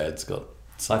think Dad's got.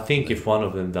 I think if one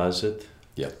of them does it,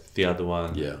 the other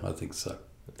one. Yeah, I think so.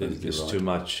 There's too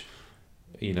much,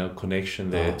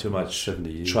 connection there, too much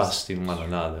trust in one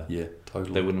another. Yeah,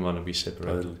 totally. They wouldn't want to be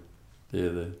separated. Totally.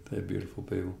 Yeah, they're beautiful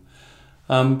people.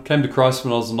 Came to Christ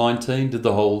when I was 19, did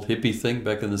the whole hippie thing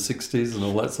back in the 60s and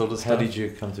all that sort of stuff. How did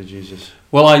you come to Jesus?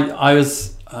 Well, I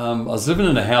was living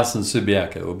in a house in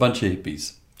Subiaco, a bunch of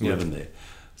hippies living there.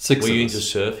 Were you into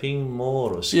surfing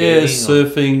more or skating? Yeah,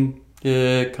 surfing.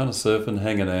 Yeah, kind of surfing,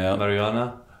 hanging out.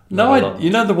 Marijuana?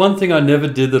 No, the one thing I never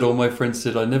did that all my friends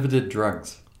did, I never did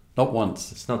drugs. Not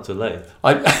once. It's not too late.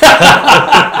 I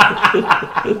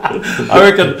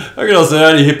reckon I was the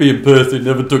only hippie in Perth who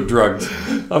never took drugs.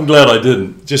 I'm glad I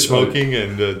didn't. Just smoking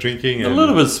and drinking? A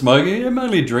little bit of smoking,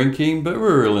 mainly drinking, but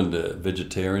we're real into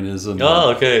vegetarianism,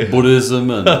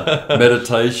 Buddhism and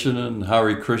meditation and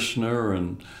Hare Krishna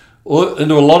and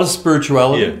into a lot of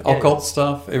spirituality, occult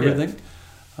stuff, everything.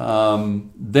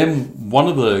 Then one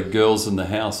of the girls in the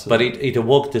house... But it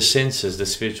awoke the senses, the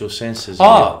spiritual senses.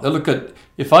 Look,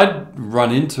 if I'd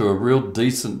run into a real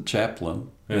decent chaplain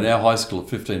in our high school at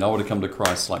 15, I would have come to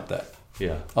Christ like that.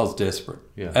 Yeah. I was desperate.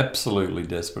 Yeah. Absolutely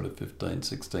desperate at 15,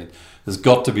 16. There's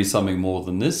got to be something more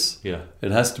than this. Yeah.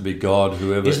 It has to be God,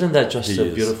 whoever Isn't that just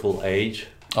a beautiful age?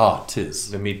 It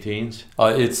is. The mid-teens?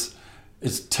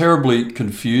 It's terribly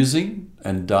confusing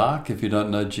and dark if you don't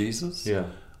know Jesus. Yeah.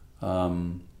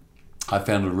 I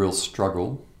found it a real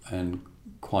struggle and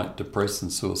quite depressed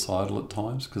and suicidal at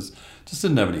times because just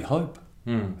didn't have any hope.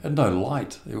 Had no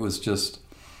light. It was just,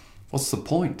 what's the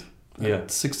point?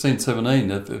 At 16,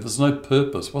 17, if there's no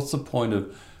purpose, what's the point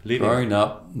of growing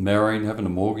up, marrying, having a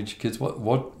mortgage, kids?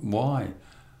 Why?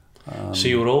 So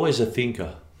you were always a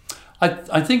thinker.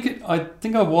 I think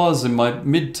I was in my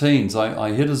mid-teens.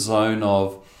 I hit a zone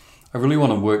of I really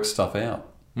want to work stuff out.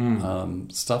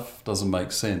 Stuff doesn't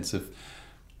make sense. If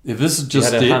this is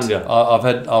just it,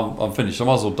 I'm finished. I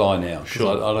might as well die now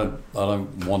because I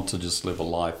don't want to just live a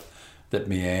life that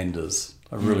meanders.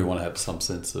 I really want to have some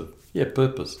sense of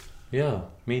purpose. Yeah,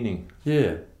 meaning.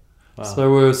 Yeah. Wow. So there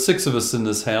were 6 of us in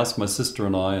this house, my sister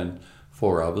and I and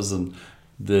 4 others, and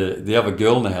the other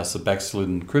girl in the house, a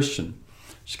backslidden Christian.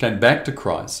 She came back to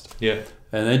Christ. Yeah.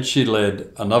 And then she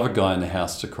led another guy in the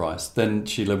house to Christ. Then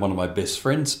she led one of my best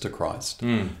friends to Christ.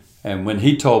 And when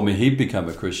he told me he'd become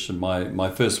a Christian, my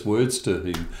first words to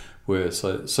him were,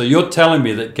 so you're telling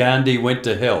me that Gandhi went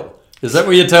to hell? Is that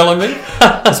what you're telling me?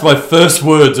 That's my first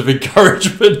words of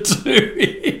encouragement to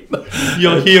him.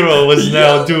 Your hero was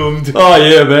now doomed. Oh,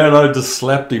 yeah, man. I just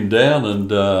slapped him down and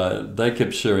they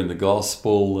kept sharing the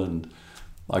gospel and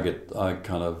I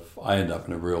end up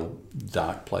in a real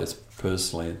dark place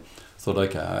personally and thought,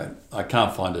 okay, I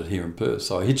can't find it here in Perth.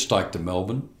 So I hitchhiked to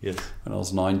Melbourne when I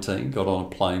was 19, got on a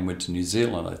plane, went to New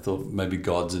Zealand. I thought maybe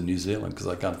God's in New Zealand because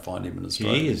I can't find him in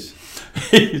Australia. He is.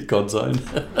 He's God's own.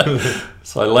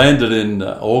 So I landed in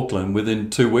Auckland. Within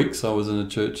 2 weeks, I was in a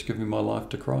church giving my life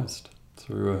to Christ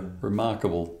through a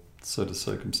remarkable set of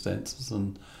circumstances.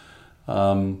 And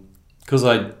because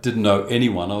I didn't know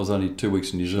anyone, I was only 2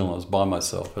 weeks in New Zealand. I was by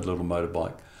myself, had a little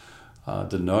motorbike.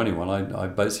 Didn't know anyone. I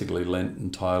basically lent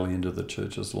entirely into the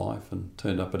church's life and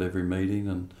turned up at every meeting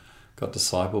and got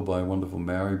discipled by a wonderful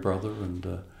Maori brother.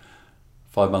 And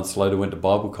 5 months later, went to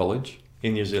Bible college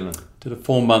in New Zealand. Did a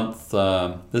 4-month.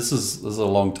 This is a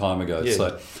long time ago. Yeah.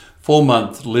 So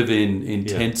 4-month live-in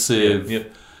intensive. Yeah.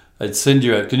 They'd send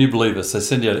you out. Can you believe this? They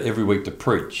send you out every week to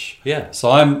preach. Yeah.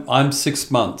 So I'm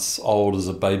 6 months old as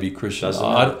a baby Christian.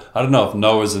 I don't know if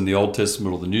Noah's in the Old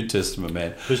Testament or the New Testament,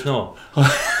 man. Who's Noah?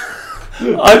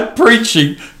 I'm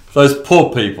preaching. Those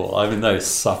poor people. I mean, they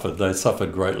suffered. They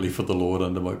suffered greatly for the Lord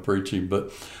under my preaching,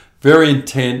 but very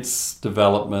intense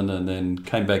development, and then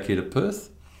came back here to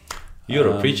Perth. You're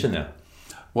a preacher now.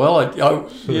 Well,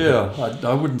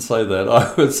 I wouldn't say that.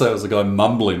 I would say I was a guy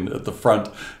mumbling at the front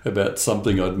about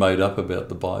something I'd made up about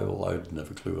the Bible. I had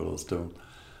never clue what I was doing.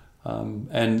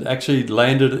 And actually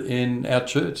landed in our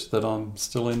church that I'm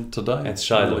still in today. At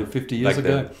Shiloh. Nearly 50 years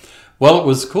ago. Well, it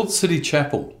was called City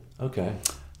Chapel. Okay.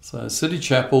 So City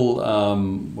Chapel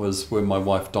was where my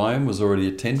wife Diane was already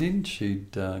attending.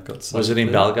 She'd got saved. Was it in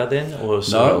Balga then? Or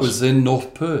No, it was in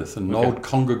North Perth, an old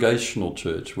congregational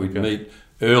church. We'd meet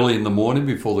early in the morning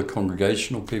before the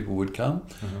congregational people would come.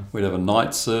 We'd have a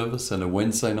night service and a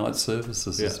Wednesday night service.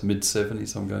 This is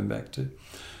mid-70s I'm going back to.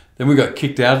 Then we got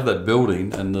kicked out of that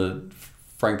building, and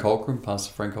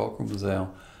Pastor Frank Holcomb was our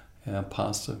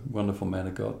pastor, wonderful man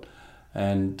of God.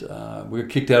 And we were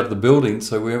kicked out of the building,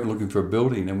 so we were looking for a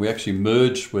building, and we actually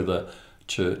merged with a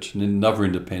church, another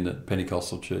independent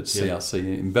Pentecostal church,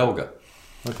 CRC, in Belga.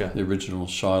 Okay. The original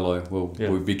Shiloh.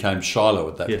 We became Shiloh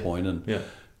at that point, and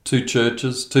 2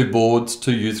 churches, 2 boards,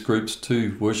 2 youth groups,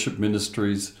 2 worship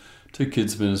ministries, 2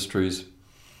 kids ministries.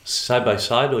 Side by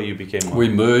side, or you became one? We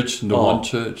merged into one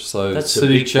church, so that's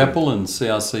City Chapel and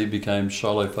CRC became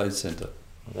Shiloh Faith Centre.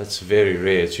 That's very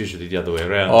rare. It's usually the other way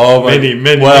around. Oh, many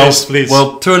years, please.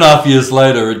 Well, 2.5 years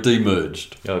later, it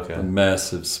demerged. Okay. A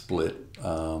massive split.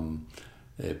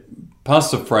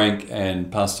 Pastor Frank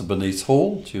and Pastor Bernice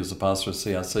Hall, she was the pastor of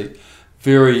CRC,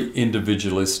 very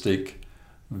individualistic,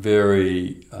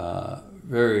 very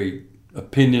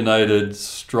opinionated,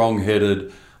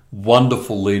 strong-headed,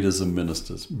 wonderful leaders and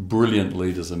ministers, brilliant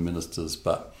leaders and ministers,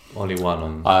 but only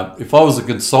one on. If I was a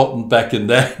consultant back in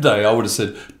that day, I would have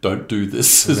said, "Don't do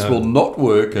this. This will not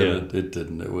work," and it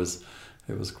didn't. It was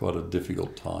quite a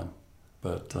difficult time.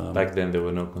 But back then there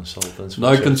were no consultants.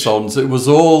 No consultants. It was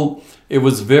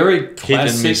very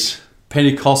classic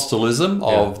Pentecostalism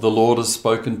of the Lord has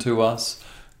spoken to us.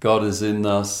 God is in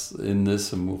us in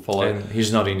this, and we'll follow. And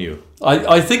He's not in you.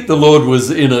 I think the Lord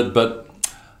was in it, but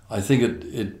I think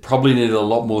it probably needed a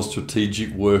lot more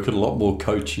strategic work and a lot more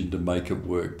coaching to make it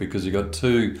work, because you got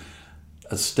 2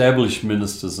 established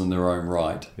ministers in their own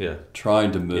right,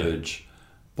 trying to merge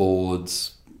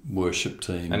boards, worship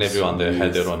teams, and everyone there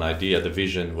had their own idea. The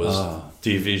vision was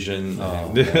division.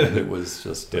 Man, it was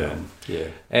just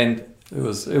And it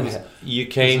was. You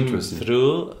came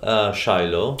through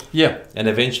Shiloh, and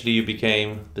eventually you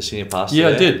became the senior pastor. Yeah,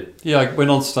 I did. Yeah, I went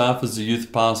on staff as a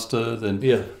youth pastor. Then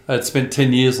I had spent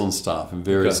 10 years on staff in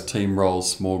various team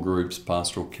roles, small groups,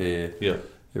 pastoral care.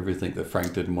 Everything that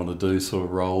Frank didn't want to do, sort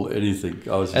of role, anything.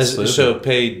 I was so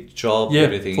paid job,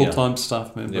 everything. Full-time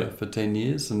staff member for 10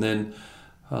 years, and then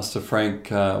Pastor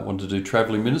Frank wanted to do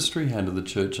travelling ministry, handed the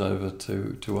church over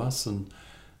to us, and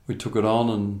we took it on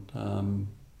and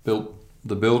built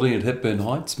the building at Hepburn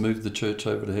Heights, moved the church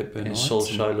over to Hepburn Heights. And sold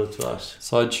Shiloh to us.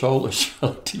 Sold Shiloh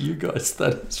to you guys.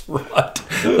 That is right.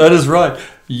 That is right.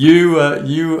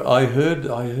 I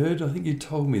think you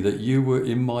told me that you were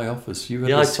in my office. You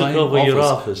had the same I took over your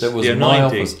office. That was my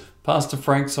office. Pastor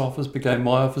Frank's office became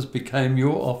my office, became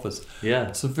your office. Yeah.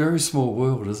 It's a very small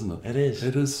world, isn't it? It is.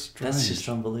 It is strange. That's just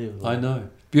unbelievable. I know.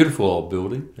 Beautiful old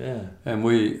building. Yeah. And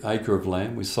acre of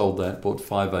land, we sold that, bought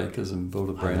 5 acres and built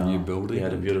a brand new building. You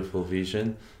had a beautiful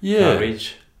vision. Yeah.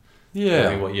 Courage. Yeah. I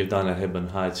mean, what you've done at Hepburn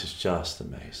Heights is just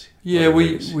amazing. Yeah,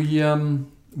 we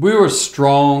were a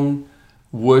strong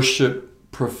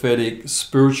worship, prophetic,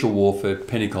 spiritual warfare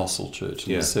Pentecostal church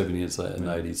in the 70s and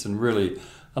 80s, and really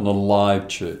an alive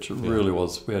church. It really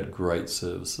was. We had great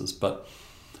services. But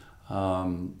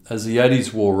as the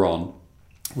 80s wore on,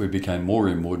 we became more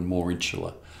inward and more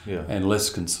insular and less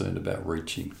concerned about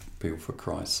reaching people for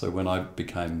Christ. So when I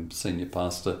became senior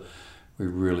pastor, we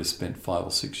really spent 5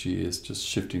 or 6 years just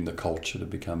shifting the culture to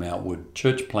become outward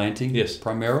church planting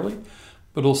primarily,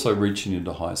 but also reaching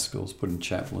into high schools, putting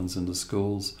chaplains into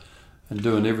schools, and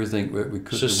doing everything we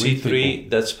could. So C3,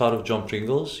 that's part of John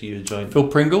Pringles. You joined Phil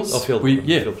Pringles. Oh, Phil Pringles.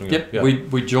 Yep.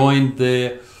 We joined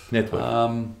their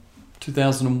network.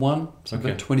 2001, so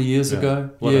about 20 years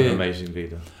ago. What an amazing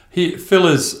leader. Phil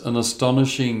is an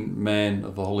astonishing man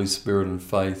of the Holy Spirit and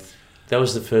faith. That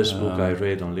was the first book I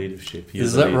read on leadership.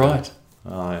 Is that right?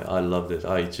 I loved it.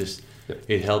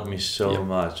 It helped me so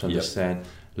much understand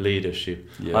leadership.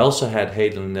 Yep. I also had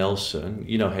Hayden Nelson.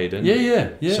 You know Hayden?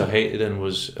 Yeah. So Hayden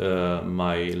was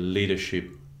my leadership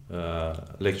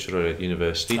lecturer at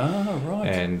university. Ah, right.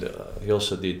 And he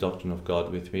also did Doctrine of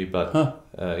God with me, but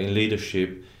in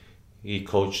leadership, he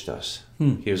coached us.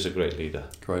 He was a great leader.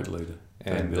 Great leader.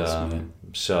 And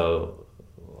so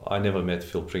I never met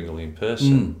Phil Pringle in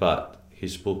person, but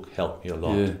his book helped me a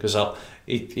lot. Because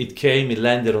it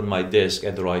landed on my desk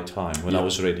at the right time when I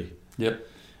was ready. Yep.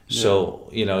 So,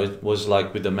 it was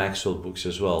like with the Maxwell books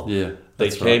as well. Yeah. They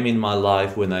came in my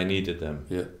life when I needed them.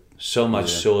 Yeah. So much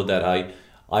so that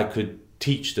I could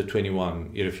teach the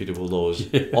 21 irrefutable laws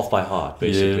off by heart,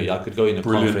 basically. I could go in a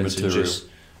conference and just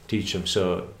teach them.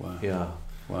 So,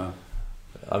 Wow.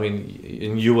 I mean,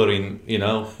 and you were in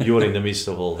the midst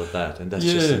of all of that, and that's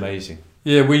just amazing.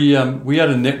 Yeah, we had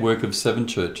a network of 7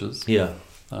 churches. Yeah.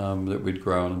 That we'd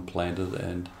grown and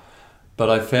planted, but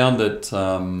I found that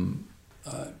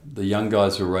the young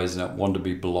guys who were raising up wanted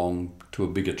to belong to a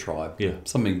bigger tribe,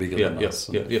 something bigger than us.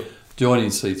 Joining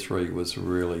C3 was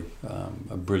really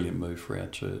a brilliant move for our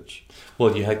church.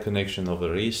 Well, you had connection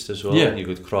over east as well. You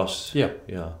could cross. Yeah,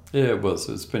 it was.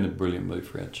 It's been a brilliant move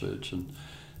for our church, and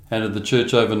handed the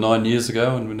church over 9 years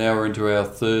ago, and now we're into our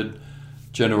 3rd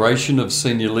generation of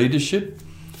senior leadership.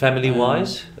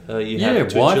 Family-wise, you have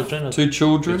 2 children? 2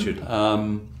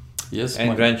 children. Yes,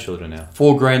 and grandchildren now.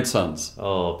 4 grandsons.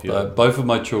 Oh, beautiful. Both of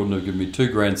my children have given me 2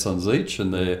 grandsons each,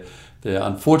 and they're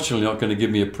unfortunately not going to give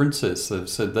me a princess. They've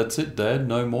said, "That's it, Dad,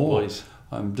 no more." Boys.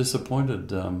 I'm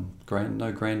disappointed.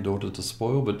 No granddaughter to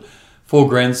spoil, but 4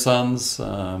 grandsons.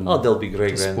 They'll be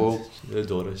great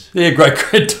granddaughters. Yeah, great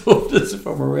granddaughters if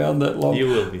I'm around that long. You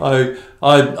will be.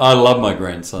 I love my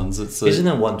grandsons. Isn't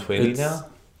it 120 now?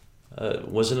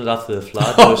 Wasn't it after the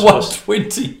flood?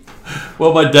 120.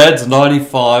 Well, my dad's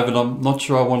 95, and I'm not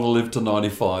sure I want to live to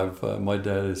 95. My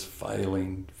dad is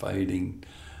fading,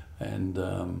 and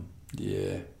I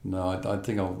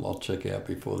think I'll check out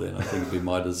before then. I think it'd be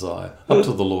my desire, up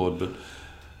to the Lord.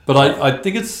 But I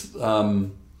think it's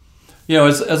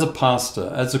as a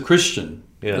pastor, as a Christian,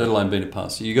 let alone being a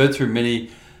pastor, you go through many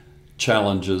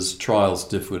challenges, trials,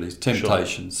 difficulties,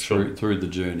 temptations through the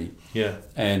journey. Yeah.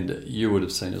 And you would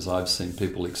have seen, as I've seen,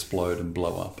 people explode and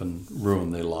blow up and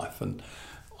ruin their life. And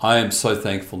I am so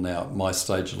thankful now at my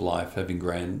stage of life, having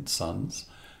grandsons.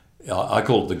 I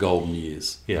call it the golden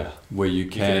years. Yeah. Where you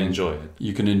can enjoy it.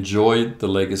 You can enjoy the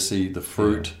legacy, the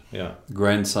fruit. Yeah.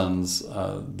 Grandsons,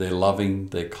 they're loving,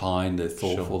 they're kind, they're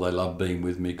thoughtful. They love being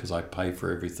with me because I pay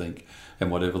for everything,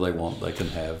 and whatever they want, they can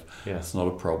have. Yeah. It's not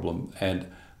a problem.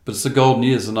 But it's the golden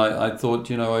years, and I thought,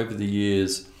 over the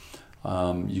years,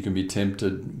 you can be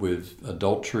tempted with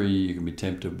adultery, you can be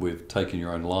tempted with taking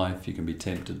your own life, you can be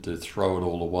tempted to throw it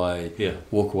all away,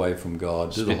 walk away from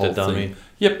God, do the whole thing.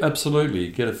 Yep, absolutely.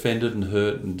 You get offended and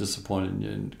hurt and disappointed,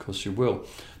 and of course you will.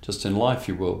 Just in life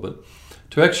you will. But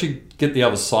to actually get the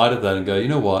other side of that and go, you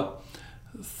know what?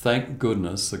 Thank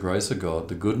goodness, the grace of God,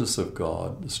 the goodness of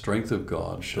God, the strength of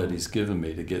God that He's given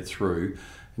me to get through.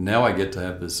 And now I get to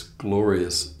have this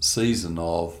glorious season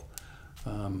of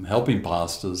helping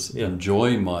pastors,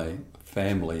 enjoying my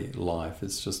family life.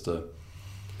 It's just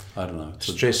I don't know.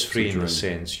 Stress-free in a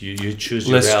sense. You choose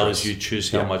your hours, you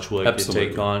choose how much work you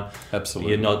take on.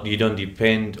 Absolutely. You don't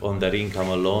depend on that income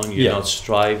alone. You're not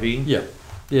striving. Yeah.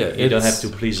 You don't have to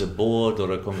please a board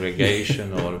or a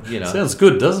congregation or, Sounds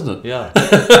good, doesn't it? Yeah.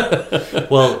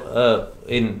 Well,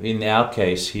 in our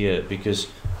case here, because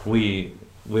we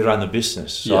run a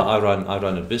business, so I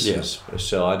run a business,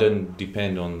 so I don't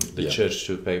depend on the church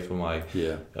to pay for my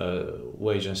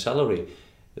wage and salary.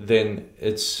 Then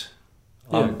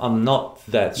I'm not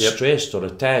that stressed or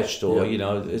attached, or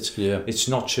it's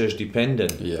not church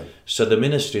dependent. Yeah. So the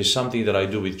ministry is something that I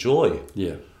do with joy.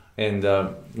 Yeah. And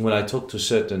when I talk to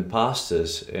certain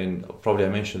pastors, and probably I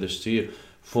mentioned this to you,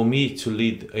 for me to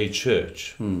lead a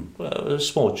church, a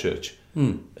small church,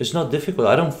 it's not difficult.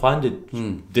 I don't find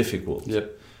it difficult.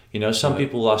 Yep. Some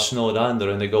people are snowed under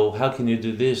and they go, how can you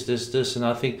do this? And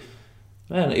I think,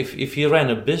 man, if you ran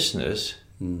a business,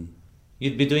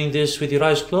 you'd be doing this with your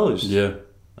eyes closed. Yeah.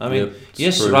 I mean,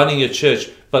 true. Running a church,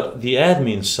 but the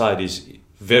admin side is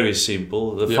very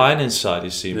simple. The finance side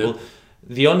is simple.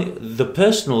 The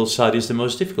personal side is the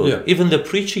most difficult. Yeah. Even the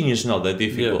preaching is not that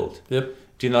difficult. Yeah. Yep.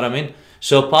 Do you know what I mean?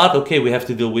 So we have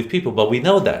to deal with people, but we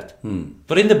know that.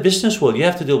 But in the business world, you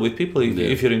have to deal with people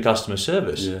if you're in customer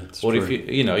service, or true.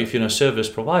 If you're a service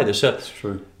provider. So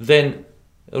then,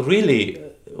 really,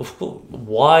 of course,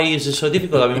 why is it so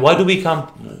difficult? I mean, why do we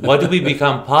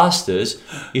become pastors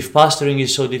if pastoring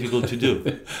is so difficult to do?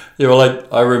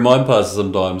 I remind pastors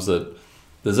sometimes that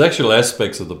there's actual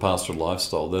aspects of the pastoral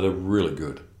lifestyle that are really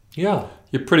good. Yeah,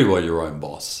 you're pretty well your own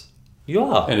boss. You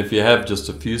are, and if you have just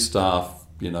a few staff,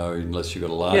 unless you've got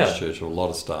a large church or a lot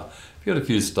of staff, If you've got a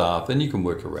few staff, then you can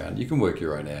work around. You can work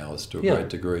your own hours to a great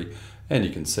degree, and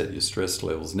you can set your stress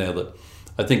levels. Now that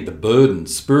I think the burden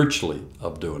spiritually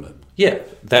of doing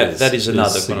it, that is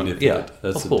another significant.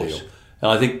 That's of the course. deal.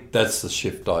 And I think that's the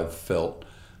shift I've felt.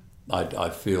 I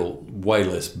feel way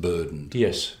less burdened.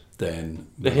 Yes. Than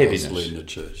the when heaviness. I was leading the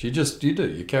church.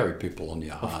 You carry people on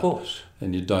your heart. Of course.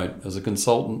 And you don't, as a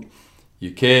consultant,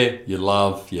 you care, you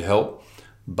love, you help,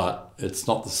 but it's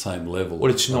not the same level.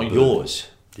 Well, it's not yours.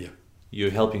 Yeah. You're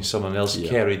helping someone else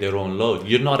carry their own load.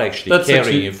 You're not actually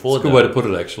carrying it for them. That's a good way to put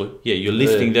it, actually. Yeah, you're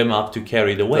lifting them up to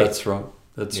carry the weight. That's right.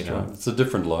 That's right. It's a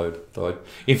different load, though.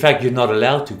 In fact, you're not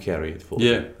allowed to carry it for them.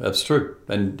 Yeah, that's true.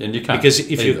 And you can't. Because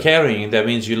if you're carrying, that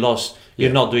means you're not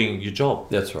doing your job.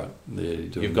 That's right.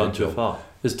 Yeah, you've gone too far.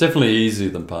 It's definitely easier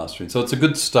than pastoring. So it's a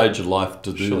good stage of life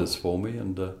to do this for me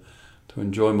and to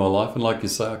enjoy my life. And like you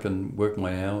say, I can work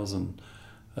my hours and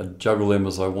juggle them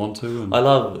as I want to. And I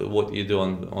love what you do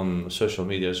on social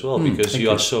media as well, because you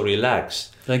are so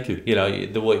relaxed. Thank you. You know,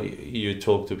 the way you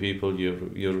talk to people,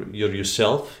 you're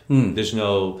yourself. There's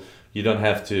no, you don't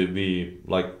have to be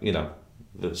like, you know,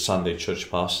 the Sunday church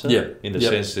pastor. Yeah. In the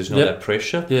sense, there's no that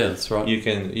pressure. Yeah, that's right. You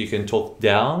can talk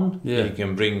down. Yeah. You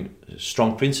can bring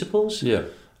strong principles. Yeah.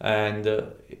 And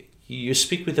you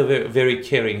speak with a very, very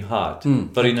caring heart,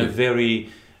 but in a very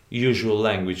usual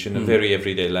language, in a very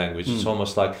everyday language. It's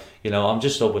almost like, you know, I'm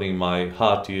just opening my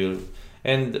heart to you.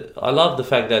 And I love the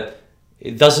fact that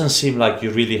it doesn't seem like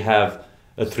you really have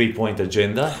a 3-point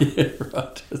agenda. Yeah,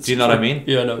 right. Do you know what I mean?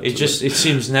 Yeah, no. It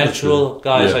seems natural.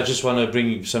 Guys, I just want to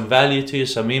bring some value to you,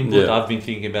 some input. I've been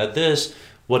thinking about this.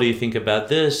 What do you think about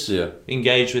this? Yeah.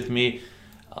 Engage with me.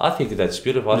 I think that's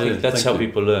beautiful. I think that's how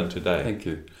people learn today. Thank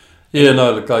you. Yeah,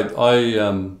 no, look,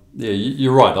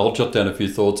 you're right. I'll jot down a few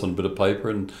thoughts on a bit of paper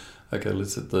and, okay,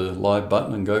 let's hit the live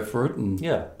button and go for it and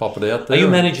pop it out there. Are you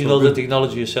managing all the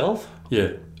technology yourself?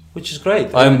 Yeah. Which is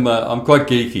great. I'm quite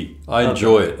geeky. I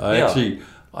enjoy it.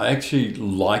 I actually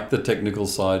like the technical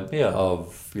side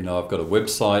of, you know, I've got a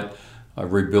website. I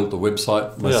rebuilt the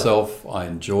website myself. I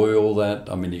enjoy all that.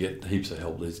 I mean, you get heaps of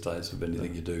help these days with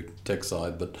anything you do, tech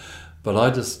side, but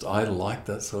I like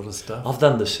that sort of stuff. I've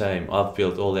done the same. I've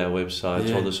built all our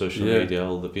websites, all the social media,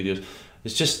 all the videos.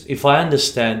 It's just, if I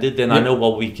understand it, then I know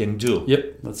what we can do.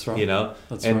 Yep, that's right. You know,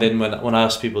 then when I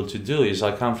ask people to do is,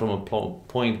 I come from a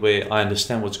point where I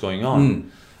understand what's going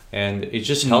on, and it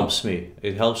just helps me.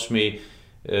 It helps me,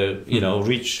 you know,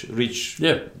 reach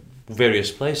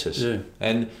various places. Yeah.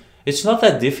 And it's not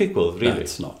that difficult, really.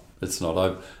 No, it's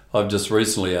not. I've just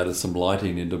recently added some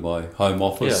lighting into my home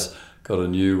office. Yeah. Got a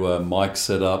new mic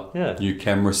set up, new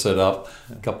camera set up,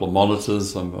 a couple of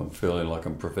monitors. I'm feeling like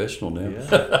I'm professional now.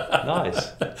 Yeah.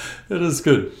 Nice. It is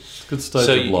good. It's a good stage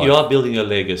of life. So you are building a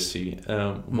legacy.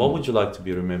 What would you like to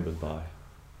be remembered by?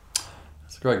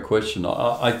 That's a great question.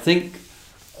 I think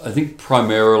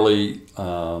primarily,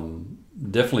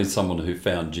 definitely someone who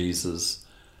found Jesus,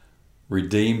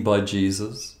 redeemed by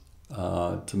Jesus.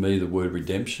 To me, the word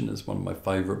redemption is one of my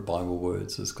favourite Bible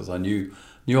words, is because I knew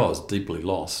I was deeply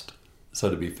lost. So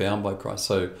to be found by Christ.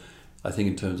 So I think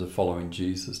in terms of following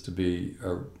Jesus, to be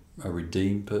a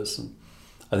redeemed person.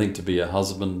 I think to be a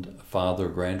husband, a father, a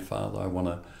grandfather. I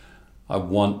want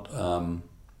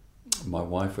my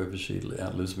wife, whether she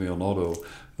outlives me or not, or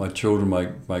my children,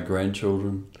 my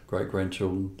grandchildren,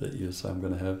 great-grandchildren that you say I'm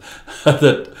going to have,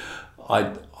 that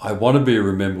I want to be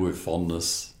remembered with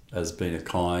fondness as being a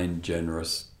kind,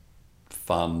 generous,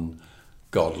 fun,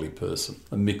 godly person.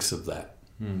 A mix of that.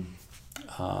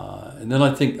 And then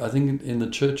I think in the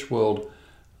church world,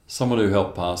 someone who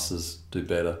helped pastors do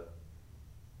better,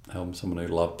 someone who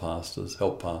loved pastors,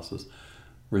 helped pastors,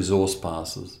 resource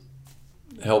pastors,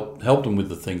 help them with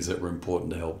the things that were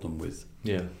important to help them with.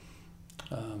 Yeah.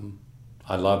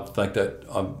 I love the fact that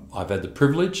I've had the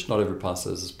privilege, not every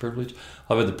pastor has this privilege,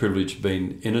 I've had the privilege of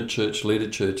being in a church, lead a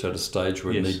church at a stage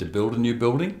where we need to build a new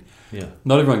building. Yeah.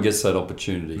 Not everyone gets that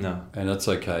opportunity. No. And that's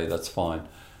okay, that's fine.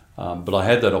 But I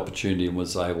had that opportunity and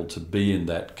was able to be in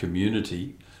that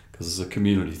community, because it's a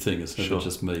community thing, it's never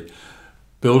just me.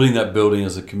 Building that building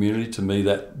as a community, to me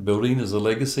that building is a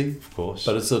legacy. Of course.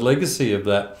 But it's a legacy of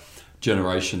that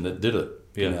generation that did it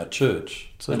in our church.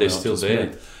 And they're still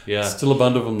there. Yeah. Still a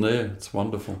bunch of them there. It's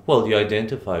wonderful. Well, you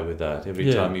identify with that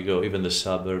every time you go, even the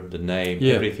suburb, the name,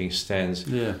 everything stands.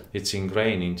 Yeah. It's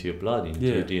ingrained into your blood, into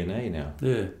your DNA now.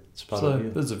 Yeah. It's part of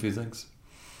you. There's a few things.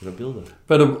 You're a builder.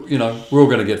 But, you know, we're all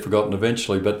going to get forgotten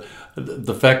eventually. But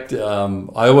the fact,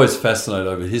 I always fascinate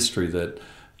over history that,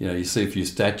 you know, you see a few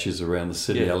statues around the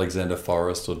city, Alexander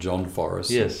Forrest or John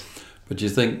Forrest. Yes. But you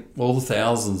think all the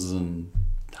thousands and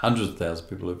hundreds of thousands of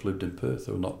people who've lived in Perth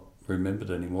who are not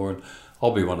remembered anymore, and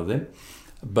I'll be one of them.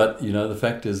 But, the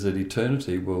fact is that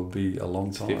eternity will be a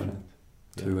long time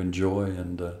to enjoy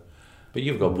and But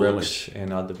you've got books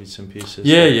and other bits and pieces.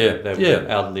 That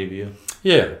will outlive you.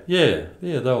 Yeah.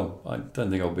 I don't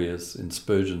think I'll be as in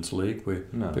Spurgeon's league where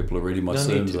people are reading my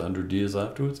sermons 100 years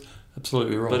afterwards.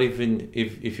 Absolutely right. But even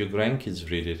if your grandkids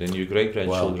read it and your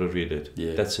great-grandchildren read it,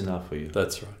 that's enough for you.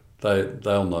 That's right.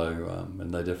 They'll know,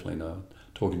 and they definitely know.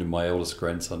 Talking to my eldest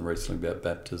grandson recently about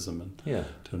baptism and doing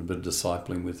a bit of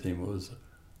discipling with him was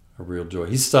a real joy.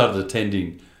 He started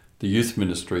attending the youth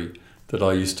ministry that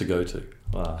I used to go to.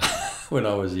 Wow. When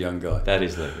I was a young guy. That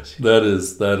is legacy. That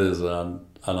is an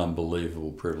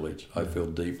unbelievable privilege. I feel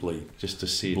deeply just to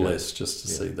see blessed just to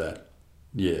see that.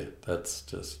 Yeah, that's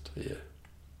just,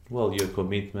 Well, your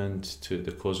commitment to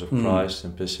the cause of Christ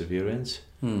and perseverance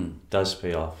does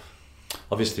pay off.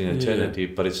 Obviously in eternity,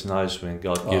 but it's nice when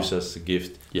God gives us the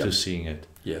gift to seeing it.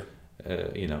 Yeah.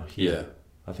 Here.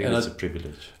 I think it's a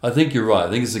privilege. I think you're right. I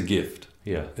think it's a gift.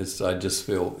 Yeah. I just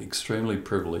feel extremely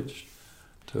privileged.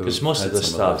 Because most of the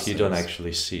stuff you don't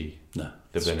actually see the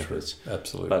benefits. True.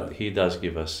 Absolutely. But he does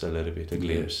give us a little bit of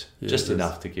glimpse. Just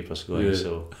enough to keep us going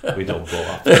so we don't blow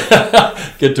up.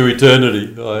 Get to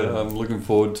eternity. I'm looking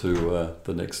forward to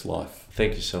the next life.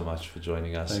 Thank you so much for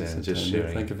joining us and just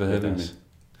sharing. Thank you for having me.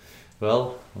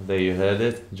 Well, there you heard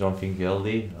it. John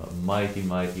Finkeldy, a mighty,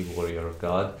 mighty warrior of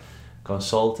God,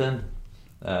 consultant,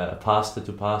 pastor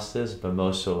to pastors, but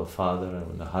most so a father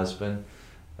and a husband,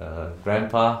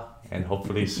 grandpa, and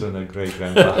hopefully soon a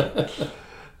great-grandpa.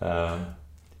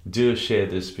 Do share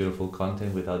this beautiful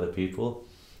content with other people.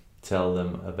 Tell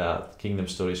them about Kingdom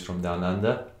Stories from Down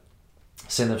Under.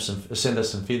 Send us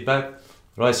some feedback.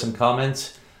 Write some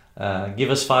comments. Give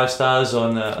us 5 stars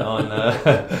on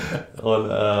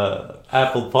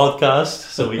Apple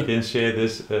Podcast so we can share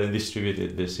this,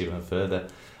 distribute this even further.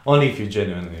 Only if you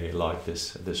genuinely like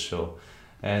this show.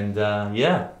 And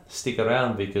stick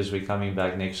around because we're coming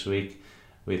back next week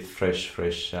with fresh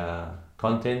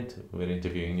content. We're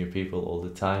interviewing new people all the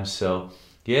time. So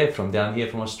from down here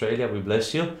from Australia, we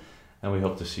bless you and we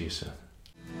hope to see you soon.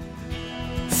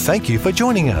 Thank you for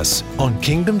joining us on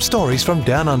Kingdom Stories from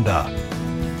Down Under.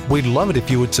 We'd love it if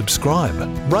you would subscribe,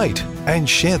 rate and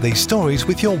share these stories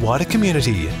with your wider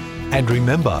community. And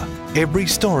remember, every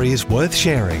story is worth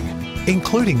sharing,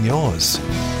 including yours.